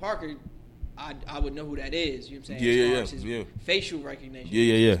OG Parker, I would know who that is. You know what I'm saying? Yeah. Facial recognition.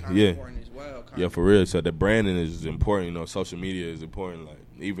 Yeah. Important as well. Yeah, for real. So the branding is important. You know, social media is important. Like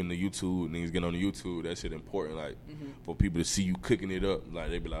even the YouTube niggas get on the YouTube, that shit important. Like for people to see you cooking it up. Like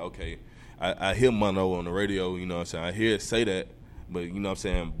they be like, okay, I hear Mono on the radio. You know what I'm saying? I hear it say that. But you know what I'm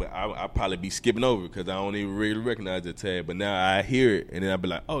saying? But I probably be skipping over because I don't even really recognize the tag. But now I hear it, and then I be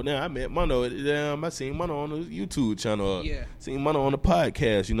like, oh, now I met Mono. I seen Mono on the YouTube channel. Seen Mono on the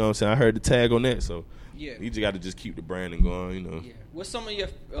podcast. You know what I'm saying? I heard the tag on that. So you just got to just keep the branding going, you know. Yeah. What's some of your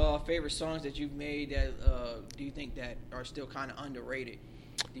favorite songs that you've made that do you think that are still kind of underrated?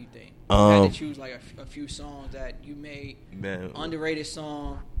 Do you think? You had to choose like a few songs that you made. Underrated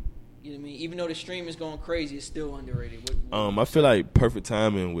song. You know what I mean? Even though the stream is going crazy, it's still underrated. I feel like Perfect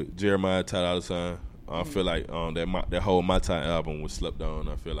Timing with Jeremiah Ty Dolla $ign. I feel like that whole My Time album was slept on.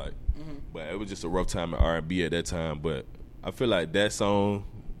 I feel like, but it was just a rough time in R&B at that time. But I feel like that song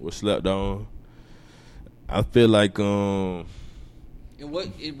was slept on. I feel like And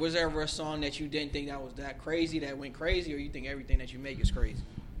was there ever a song that you didn't think that was that crazy that went crazy, or you think everything that you make is crazy?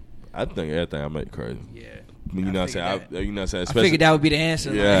 I think everything I make crazy. Yeah. You know what I'm saying? I figured that would be the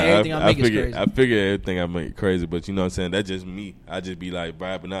answer. Yeah, like, everything I make is crazy. I figure everything I make crazy, but you know what I'm saying? That's just me. I just be like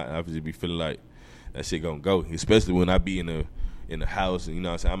vibing out. I just be feeling like that shit gonna go. Especially when I be in the house, and you know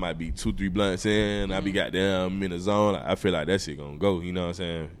what I'm saying? I might be 2-3 blunts in. I be goddamn in the zone. I feel like that shit gonna go. You know what I'm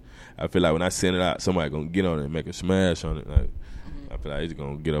saying? I feel like when I send it out, somebody gonna get on it and make a smash on it. Like I feel like it's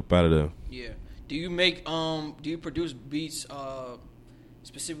gonna get up out of there. Yeah. Do you produce beats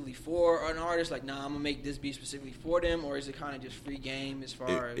specifically for an artist? Like, nah, I'm gonna make this beat specifically for them, or is it kind of just free game as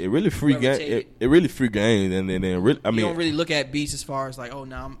far as it really free game? It really free game, and then really, I mean, you don't really look at beats as far as like, oh,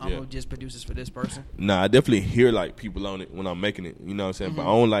 nah, I'm gonna just produce this for this person. Nah, I definitely hear like people on it when I'm making it. You know what I'm saying? But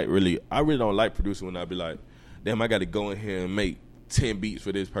I really don't like producing when I be like, damn, I got to go in here and make 10 beats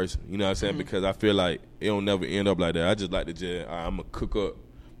for this person. You know what I'm saying? Because I feel like it don't never end up like that. I just like to I'm gonna cook up.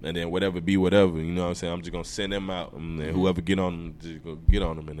 And then whatever be whatever, you know what I'm saying? I'm just going to send them out, and then whoever get on them, just go get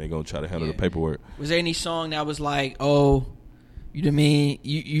on them, and they're going to try to handle the paperwork. Was there any song that was like, oh, you know what I mean?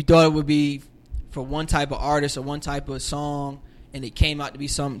 You thought it would be for one type of artist or one type of song, and it came out to be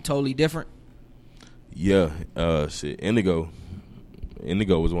something totally different? Yeah, Indigo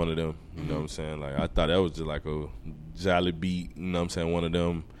was one of them, you know what I'm saying? Like, I thought that was just like a jolly beat, you know what I'm saying? One of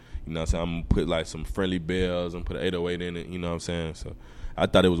them, you know what I'm saying? I'm going to put like some friendly bells and put an 808 in it, you know what I'm saying? So I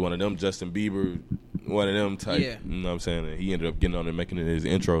thought it was one of them, Justin Bieber, one of them type. Yeah. You know what I'm saying? And he ended up getting on and making it his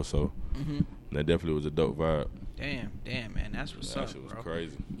intro, so that definitely was a dope vibe. Damn, man, that's what's up, that shit was bro.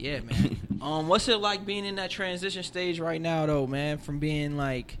 Crazy. Yeah, man. What's it like being in that transition stage right now, though, man? From being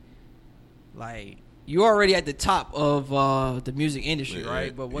like you're already at the top of the music industry,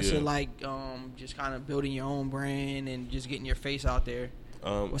 right? But what's it like, just kind of building your own brand and just getting your face out there?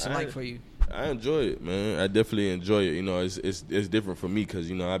 What's it like for you? I enjoy it, man. I definitely enjoy it. You know, it's different for me because,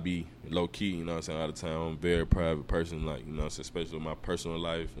 you know, I be low key, you know what I'm saying, all the time. I'm a very private person, like, you know what I'm saying, especially with my personal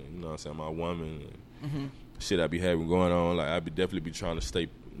life and, you know what I'm saying, my woman and shit I be having going on. Like, I be definitely be trying to stay,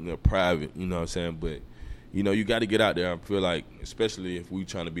 you know, private, you know what I'm saying. But, you know, you got to get out there. I feel like, especially if we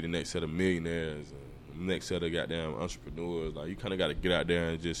trying to be the next set of millionaires and next set of goddamn entrepreneurs, like, you kind of got to get out there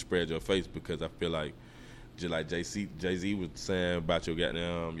and just spread your face because I feel like, just like Jay-Z was saying about your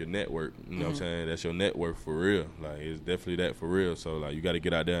goddamn your network, you know what I'm saying? That's your network for real. Like, it's definitely that for real. So, like, you got to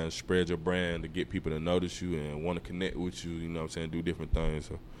get out there and spread your brand to get people to notice you and want to connect with you, you know what I'm saying? Do different things.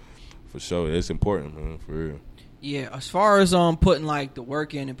 So, for sure, it's important, man, for real. Yeah, as far as putting, like, the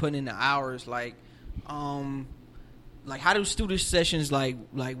work in and putting in the hours, like how do studio sessions, like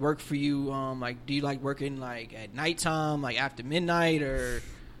work for you? Like, do you like working, like, at nighttime, like, after midnight, or...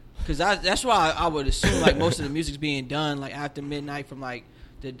 Because that's why I would assume, like, most of the music's being done, like, after midnight from, like,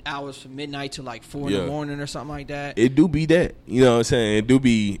 the hours from midnight to, like, 4 in the morning or something like that. It do be that. You know what I'm saying? It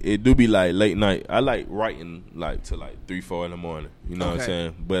do be, like, late night. I like writing, like, to, like, 3, 4 in the morning. You know what I'm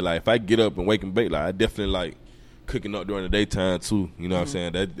saying? But, like, if I get up and wake and bake, like, I definitely like cooking up during the daytime, too. You know what I'm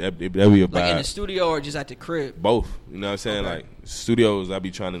saying? That be a vibe. Like, in the studio or just at the crib? Both. You know what I'm saying? Like, studios, I be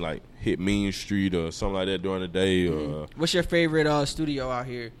trying to, like, hit Mean Street or something like that during the day. Or what's your favorite studio out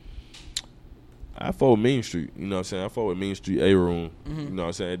here? I fuck with Mean Street, you know what I'm saying? I fuck with Mean Street A-Room, you know what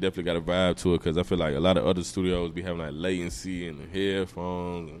I'm saying? It definitely got a vibe to it because I feel like a lot of other studios be having like latency and the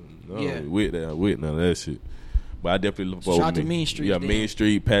headphones and with none of that shit. But I definitely look forward to Mean Street. Yeah, Mean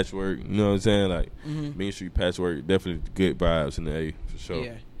Street, Patchwork, you know what I'm saying? Like Mean Street, Patchwork, definitely good vibes in the A for sure.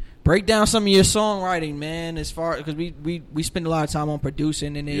 Yeah. Break down some of your songwriting, man, as far because we spend a lot of time on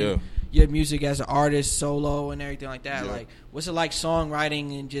producing and then your music as an artist, solo, and everything like that. Like, what's it like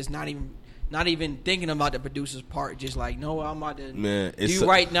songwriting and just not even thinking about the producer's part? Just like, no, I'm about to. Man, do you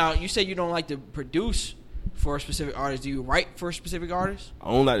write now? You say you don't like to produce for a specific artist. Do you write for a specific artist? I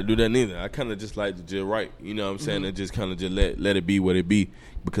don't like to do that neither. I kind of just like to just write. You know what I'm saying? And just kind of just let it be what it be.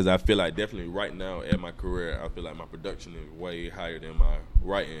 Because I feel like definitely right now at my career, I feel like my production is way higher than my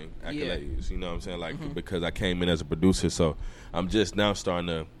writing accolades. You know what I'm saying? Like because I came in as a producer, so I'm just now starting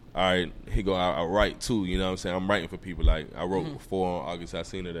to. All right, here go. I write too. You know what I'm saying? I'm writing for people. Like I wrote 4 on August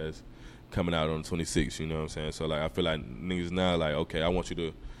Alsina that's coming out on the 26th. You know what I'm saying? So like I feel like niggas now like, okay, I want you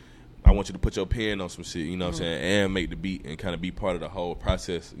to put your pen on some shit, you know what I'm saying, and make the beat and kind of be part of the whole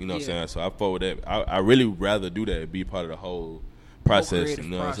process, you know what I'm saying. So I forward that. I really rather do that, be part of the whole process, you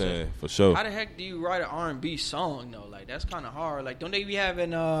know what I'm saying, for sure. How the heck do you write an R&B song though? Like that's kind of hard. Like don't they be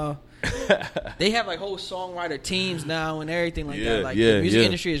having they have like whole songwriter teams now and everything like that. Like the music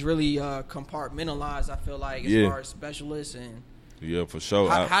industry is really compartmentalized. I feel like as far as specialists and. Yeah, for sure.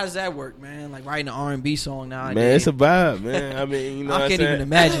 How does that work, man? Like writing an R&B song nowadays. Man, it's a vibe, man. I mean, you know what I'm saying? I can't even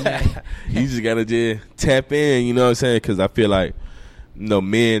imagine that. You just got to just tap in, you know what I'm saying? Because I feel like, you know,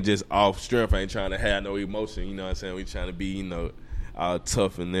 men just off strength ain't trying to have no emotion, you know what I'm saying? We trying to be, you know, all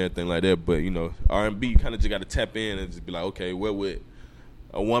tough and everything like that. But, you know, R&B, you kind of just got to tap in and just be like, okay, what would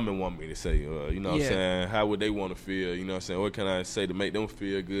a woman want me to say? You know what I'm saying? How would they want to feel? You know what I'm saying? What can I say to make them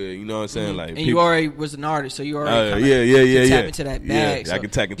feel good? You know what I'm saying? Like, and you already was an artist, so you already tap into that bag. Yeah, I can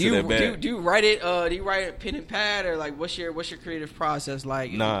tap into that bag. Do you write it? Do you write it pen and pad, or like what's your creative process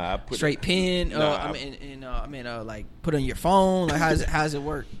like? Nah, I put straight pen. Like put on your phone. Like how's it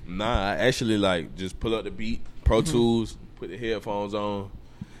work? Nah, I actually like just pull up the beat, Pro Tools, put the headphones on.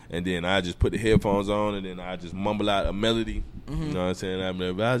 And then I just put the headphones on, and then I just mumble out a melody. You know what I'm saying? I'm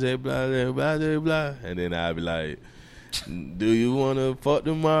like, blah, blah, blah, blah, blah, blah. And then I'll be like, do you want to fuck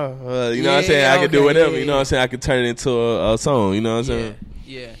tomorrow? You know what I'm saying? I can do whatever. You know what I'm saying? I can turn it into a song. You know what I'm saying?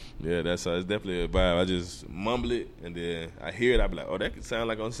 Yeah, that's it's definitely a vibe. I just mumble it, and then I hear it. I be like, oh, that could sound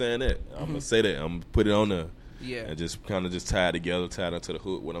like I'm saying that. I'm going to say that. I'm going to put it on there. Yeah. And just kind of just tie it together, tie it onto the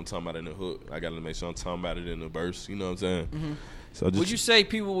hook, what I'm talking about in the hook. I got to make sure I'm talking about it in the verse. You know what I'm saying? So would you say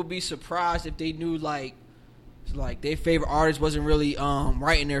people would be surprised if they knew like their favorite artist wasn't really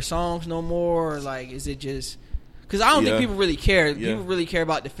writing their songs no more? Or like, is it just because I don't think people really care. People really care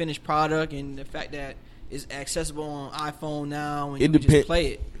about the finished product and the fact that it's accessible on iPhone now and you can just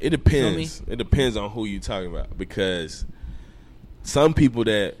play it. It depends. You know it depends on who you're talking about, because some people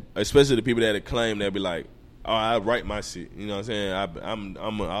that, especially the people that claim, they'll be like, oh, I write my shit. You know what I'm saying?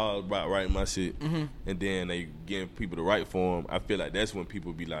 I'm all about writing my shit. And then they getting people to write for them. I feel like that's when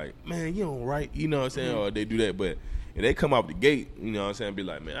people be like, man, you don't write. You know what I'm saying? Or they do that. But if they come out the gate, you know what I'm saying, be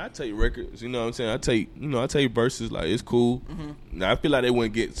like, man, I take records. You know what I'm saying? I take verses. Like, it's cool. Now, I feel like they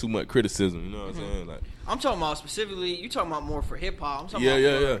wouldn't get too much criticism. You know what I'm saying? Like, I'm talking about specifically, you talking about more for hip hop. I'm talking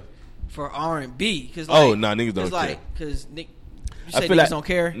about for R&B. Cause niggas don't care. Because you say niggas don't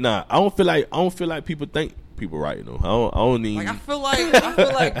care? Nah, I don't feel like people think people writing them. I don't need. Like I feel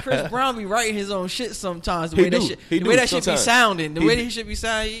like Chris Brown be writing his own shit sometimes. The way that shit be sounding. The way that he should be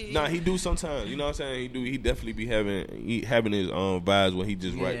sounding. Nah, he do sometimes. You know what I'm saying? He definitely be having his own vibes when he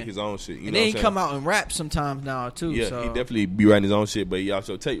just write his own shit. You and know then he come out and rap sometimes now too. Yeah, so. He definitely be writing his own shit, but he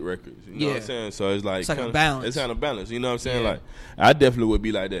also take records. You know what I'm saying? So it's like a balance. It's kind of balance. You know what I'm saying? Like I definitely would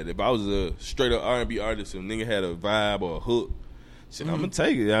be like that if I was a straight up R&B artist and nigga had a vibe or a hook. Shit, I'm gonna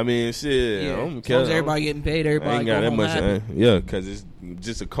take it. I mean, shit. I don't care. As everybody getting paid, everybody ain't got that much. Because it's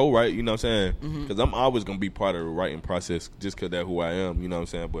just a co-write. You know what I'm saying? Because I'm always gonna be part of the writing process, just because that's who I am. You know what I'm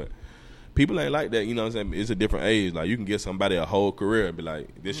saying? But people ain't like that. You know what I'm saying? It's a different age. Like you can give somebody a whole career and be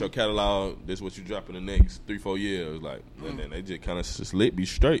like, "This your catalog. This what you drop in the next 3-4 years." Like, and then they just kind of just be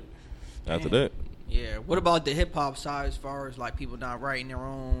straight after that. Yeah. What about the hip hop side, as far as like people not writing their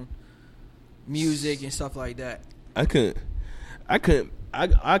own music and stuff like that? I couldn't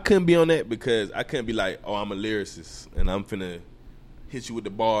be on that, because I couldn't be like, oh, I'm a lyricist and I'm finna hit you with the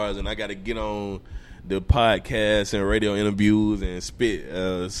bars and I gotta get on the podcast and radio interviews and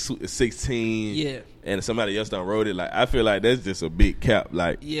spit 16 and somebody else done wrote it. Like I feel like that's just a big cap.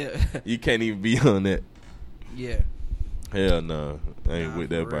 Like you can't even be on that. Hell no, I ain't with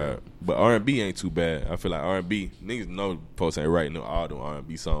that vibe. But R&B ain't too bad. I feel like R&B, niggas know folks ain't writing all them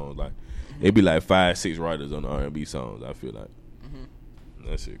R&B songs. Like it be like 5-6 writers on the R&B songs. I feel like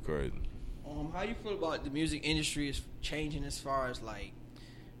that shit crazy. How you feel about the music industry is changing as far as like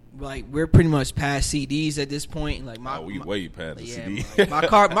we're pretty much past CDs at this point. Like we way past the CD. My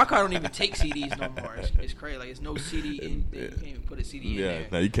car don't even take CDs no more. It's crazy. Like it's no CD in. You can't even put a CD in there.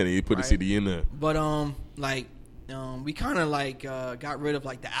 No, you can't even put a CD in there. But like we kind of like got rid of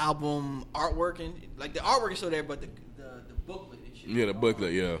like the album artwork, and like the artwork is still there, but the booklet. Yeah, the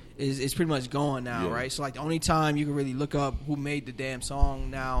booklet, is pretty much gone now, right? So like the only time you can really look up who made the damn song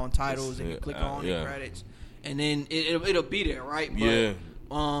now on titles and you click on the credits, and then it'll be there, right?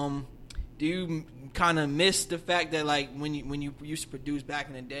 But, do you kind of miss the fact that like when you used to produce back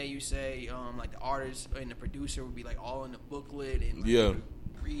in the day, you say like the artist and the producer would be like all in the booklet and like,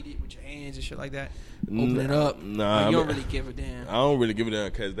 read it with your hands and shit like that, open it up. Nah, like, you don't really give a damn. I don't really give a damn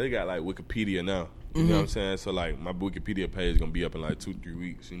because they got like Wikipedia now. You know what I'm saying? So like my Wikipedia page is gonna be up in like 2-3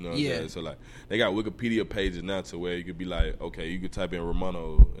 weeks. You know what I'm saying? So like they got Wikipedia pages now to where you could be like, okay, you could type in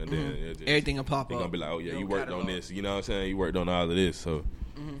Romano and then everything will pop up. They're gonna be like, oh yeah, you worked on this. You know what I'm saying? You worked on all of this. So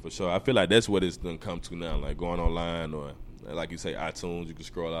for sure, I feel like that's what it's done come to now. Like going online or like you say, iTunes, you can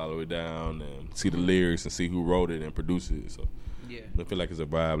scroll all the way down and see the lyrics and see who wrote it and produced it. So I feel like it's a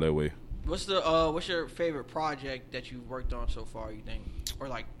vibe that way. What's your favorite project that you've worked on so far, you think? Or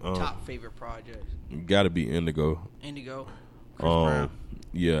like top favorite projects? Gotta be Indigo. Chris Brown.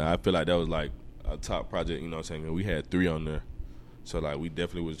 Yeah, I feel like that was like a top project, you know what I'm saying? We had 3 on there. So like we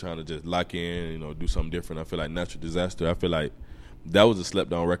definitely was trying to just lock in, you know, do something different. I feel like Natural Disaster, I feel like that was a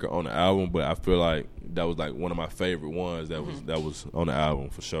slept on record on the album, but I feel like that was like one of my favorite ones that was on the album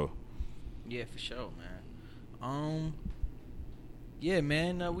for sure. Yeah, for sure, man. Yeah,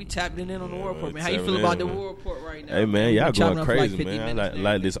 man, we tapped in on the War Report, man. How you feel about the War Report right now? Hey, man, y'all going crazy, man. I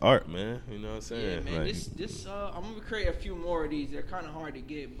like this art, man. You know what I'm saying? Yeah, man. Like, this I'm gonna create a few more of these. They're kind of hard to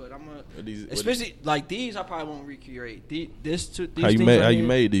get, but I'm gonna, especially like these. I probably won't recreate these. How you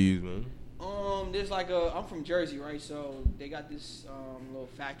made these, man? There's like I'm from Jersey, right? So they got this little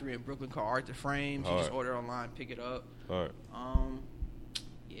factory in Brooklyn called Art to Frame. You just order online, pick it up. All right.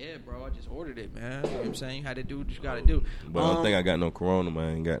 Yeah, bro, I just ordered it, man. You know what I'm saying? You had to do what you got to do. But I don't think I got no corona, man.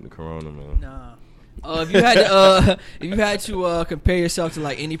 I ain't got the corona, man. Nah. If you had to compare yourself to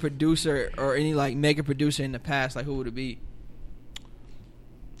like any producer or any like mega producer in the past, like who would it be?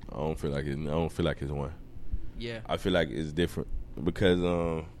 I don't feel like it's one. Yeah. I feel like it's different because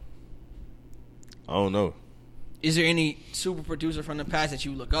I don't know. Is there any super producer from the past that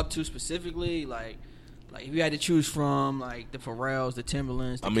you look up to specifically, like if you had to choose from like the Pharrells, the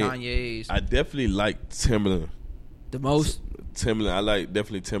Timbalands, the Kanyes? I definitely like Timbaland the most. I like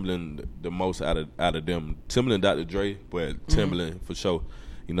definitely Timbaland the most out of them. Timbaland, Dr. Dre, but Timbaland for sure.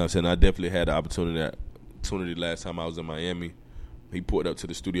 You know what I'm saying? I definitely had the opportunity last time I was in Miami. He pulled up to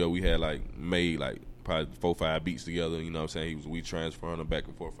the studio. We had like made like probably 4-5 beats together. You know what I'm saying? We transferring them back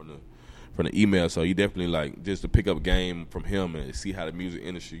and forth from the email. So he definitely like just to pick up game from him and see how the music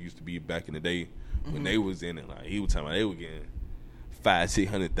industry used to be back in the day. When they was in it, like he was talking about they were getting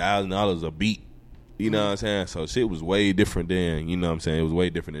 $500,000-$600,000 a beat. You know what I'm saying? So shit was way different then. You know what I'm saying? It was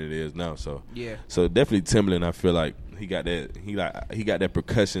way different than it is now. So So definitely Timbaland. I feel like he got that. He got that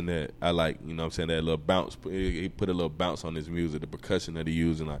percussion that I like. You know what I'm saying? That little bounce. He put a little bounce on his music. The percussion that he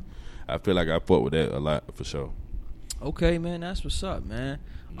used, and I feel like I fought with that a lot for sure. Okay, man, that's what's up, man.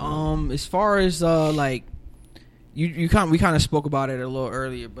 As far as like we kind of spoke about it a little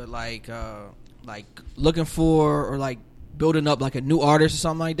earlier, but like looking for or like building up like a new artist or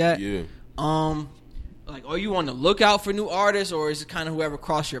something like that. Yeah. Like, are you on the lookout for new artists, or is it kind of whoever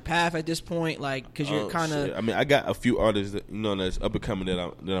crossed your path at this point? Like, because you're kind of. I mean, I got a few artists that that's up and coming that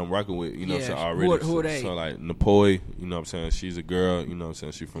I'm rocking with. You know, what I'm saying already. Who are they? So like Napoi, you know what I'm saying? She's a girl. You know what I'm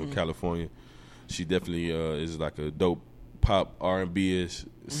saying? She's from California. She definitely is like a dope pop R&B-ish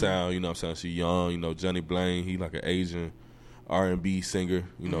sound. You know what I'm saying? She young. You know, Johnny Blaine. He like an Asian R&B singer.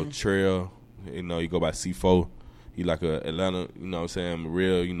 You know, Trail. You know, he go by C4. He like a Atlanta, you know what I'm saying,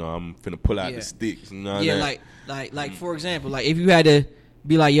 real, you know, I'm finna pull out the sticks, you know what I'm saying? Like for example, like if you had to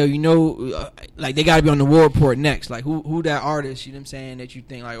be like, yo, you know, like they gotta be on the War Report next, like who that artist, you know what I'm saying, that you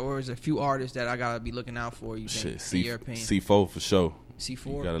think like, or is there a few artists that I gotta be looking out for, you think, in your opinion? C4 for sure. C4?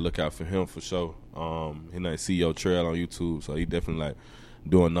 You gotta look out for him for sure. His name CEO Trail on YouTube, so he definitely like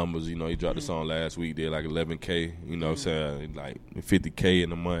doing numbers, you know, he dropped a song last week, did like 11K, you know what I'm saying, like 50K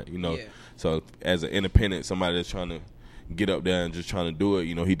in a month, you know. So as an independent, somebody that's trying to get up there and just trying to do it,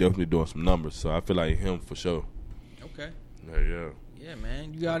 you know, he definitely doing some numbers. So I feel like him for sure. Okay. Yeah,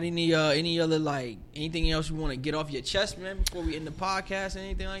 man. You got any other like anything else you want to get off your chest, man, before we end the podcast,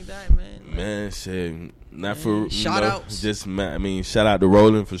 anything like that, man? Man, shit, not for shout outs. Just shout out to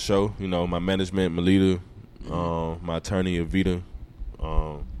Roland for sure. You know, my management, Melita, my attorney, Avita.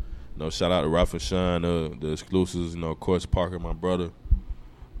 You know, shout out to Ralph and Sean, the exclusives. You know, of course, Parker, my brother.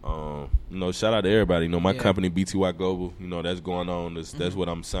 You know, shout out to everybody. You know, my company, BTY Global, you know, that's going on. That's what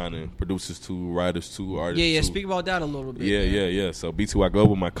I'm signing producers to, writers to, artists to. Speak about that a little bit. Yeah. So BTY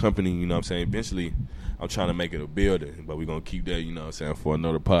Global, my company, you know what I'm saying, eventually I'm trying to make it a building, but we're gonna keep that, you know what I'm saying, for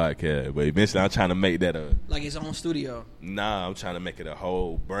another podcast. But eventually I'm trying to make that like its own studio. Nah, I'm trying to make it a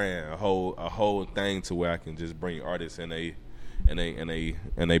whole brand, a whole thing to where I can just bring artists and they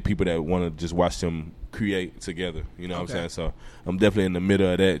people that want to just watch them create together. You know what I'm saying? So I'm definitely in the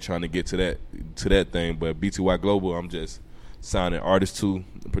middle of that, trying to get to that thing. But BTY Global, I'm just signing artists too,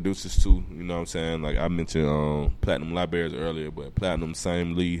 producers too. You know what I'm saying? Like I mentioned Platinum Libraries earlier, but Platinum,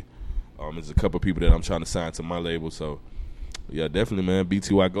 same Lee. There's a couple of people that I'm trying to sign to my label. So yeah, definitely, man.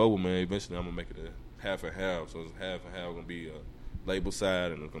 BTY Global, man. Eventually, I'm gonna make it a half and half. So it's half and half gonna be a label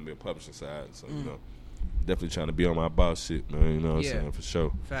side and it's gonna be a publishing side. So you know. Definitely trying to be on my boss shit, man. You know what I'm saying? For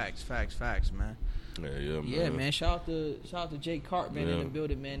sure. Facts, man. Yeah, man. Shout out to Jay Cart, man, in the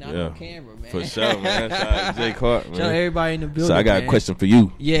building, man. Not on camera, man. For sure, man. Shout out to Jay Cart, man. Shout out everybody in the building. So I got a question for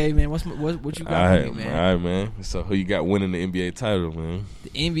you. Yeah, man. What you got for me, man? All right, man. So who you got winning the NBA title, man? The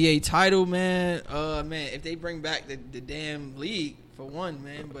NBA title, man. Man, if they bring back the damn league. For one,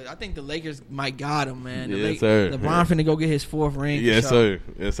 man, but I think the Lakers might got him, man. Yes, sir. LeBron finna go get his 4th ring. Yes, sir.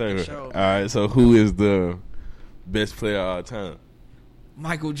 Yes, sir. Sure, all right, so who is the best player of all time?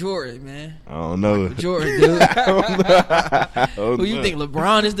 Michael Jordan, man. I don't know. Michael Jordan, dude. Who you think,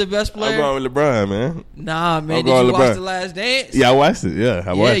 LeBron is the best player? I'm going with LeBron, man. Nah, man. Did you watch The Last Dance? Yeah, I watched it. Yeah,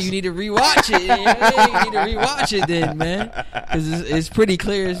 I watched it. Yeah, you need to rewatch it. Yeah, you need to rewatch it then, man. Because it's pretty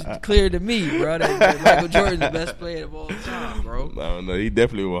clear to me, bro, that Michael Jordan's the best player of all time, bro. I don't know. He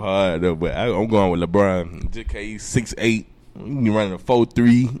definitely was hard, though. But I'm going with LeBron. JK, 6'8". You running a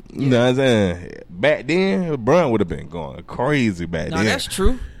 4.3, you know what I'm saying? Back then, LeBron would have been going crazy back then. That's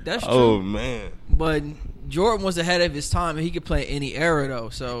true. That's true. Oh, man. But Jordan was ahead of his time, and he could play any era, though.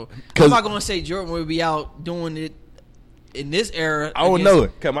 So I'm not going to say Jordan would be out doing it in this era. I don't know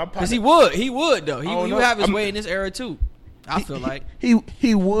it. Because he would, though. He would have his way in this era, too. I feel like. He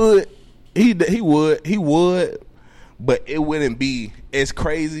would. He would. But it wouldn't be as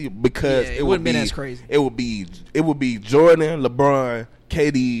crazy because it wouldn't been as crazy. It would be Jordan, LeBron,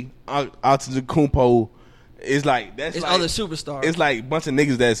 KD, Antetokounmpo. It's like it's other superstars. It's like a bunch of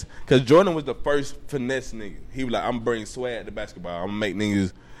niggas that's because Jordan was the first finesse nigga. He was like, I'm bringing swag to basketball. I'm gonna make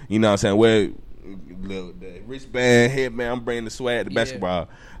niggas, you know what I'm saying, wear the wristband, headband. I'm bringing the swag to basketball.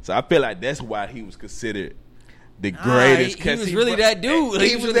 So I feel like that's why he was considered the greatest. He was really that dude.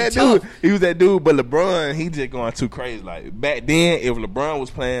 He was that dude. He was that dude. But LeBron, he just going too crazy. Like back then, if LeBron was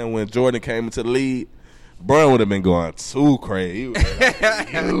playing when Jordan came into the league, LeBron would have been going too crazy. He was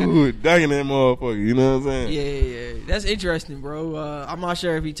like, dude, dunking that motherfucker. You know what I'm saying? Yeah. That's interesting, bro. I'm not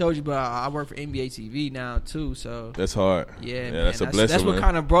sure if he told you, but I work for NBA TV now too. So that's hard. Yeah, man. That's a blessing. That's what man.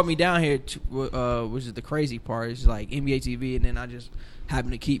 kind of brought me down here. Which is the crazy part. It's like NBA TV, and then I just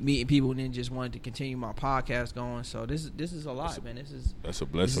happened to keep meeting people, and then just wanted to continue my podcast going. So this is a lot, man. That's a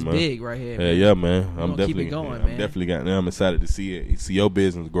blessing, man. Big right here. Yeah, man. I'm definitely keep it going, man. I'm definitely I'm excited to see your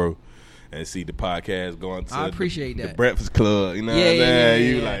business grow. And see the podcast going to I appreciate the Breakfast Club. You know what I'm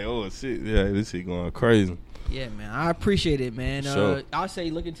saying? You like, oh, shit. Yeah, this shit going crazy. Yeah, man. I appreciate it, man. Sure. I'll say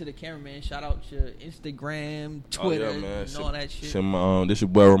look into the camera, man. Shout out your Instagram, Twitter, and all that shit. This your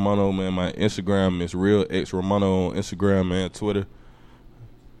boy Romano, man. My Instagram is RealXRomano on Instagram, man. Twitter.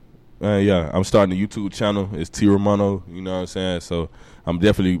 Yeah, I'm starting a YouTube channel. It's T Romano. You know what I'm saying? So I'm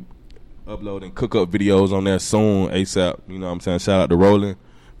definitely uploading cook-up videos on there soon, ASAP. You know what I'm saying? Shout out to Roland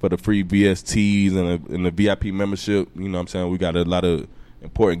for the free VSTs and the VIP membership. You know what I'm saying? We got a lot of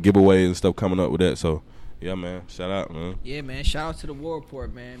important giveaways and stuff coming up with that. So, yeah, man. Shout out, man. Yeah, man. Shout out to the War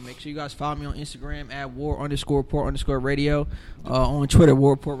Report, man. Make sure you guys follow me on Instagram at war_report_radio. On Twitter,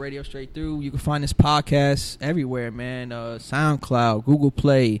 War Report Radio straight through. You can find this podcast everywhere, man. SoundCloud, Google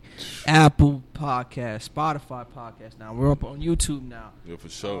Play, Apple Podcast, Spotify Podcast. Now we're up on YouTube now. Yeah, for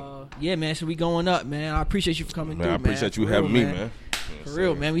sure. Yeah, man. So we going up, man. I appreciate you for coming through, man. I appreciate you having me, man. For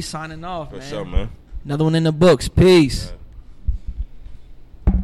real, man. We signing off, man. For sure, man. Another one in the books. Peace.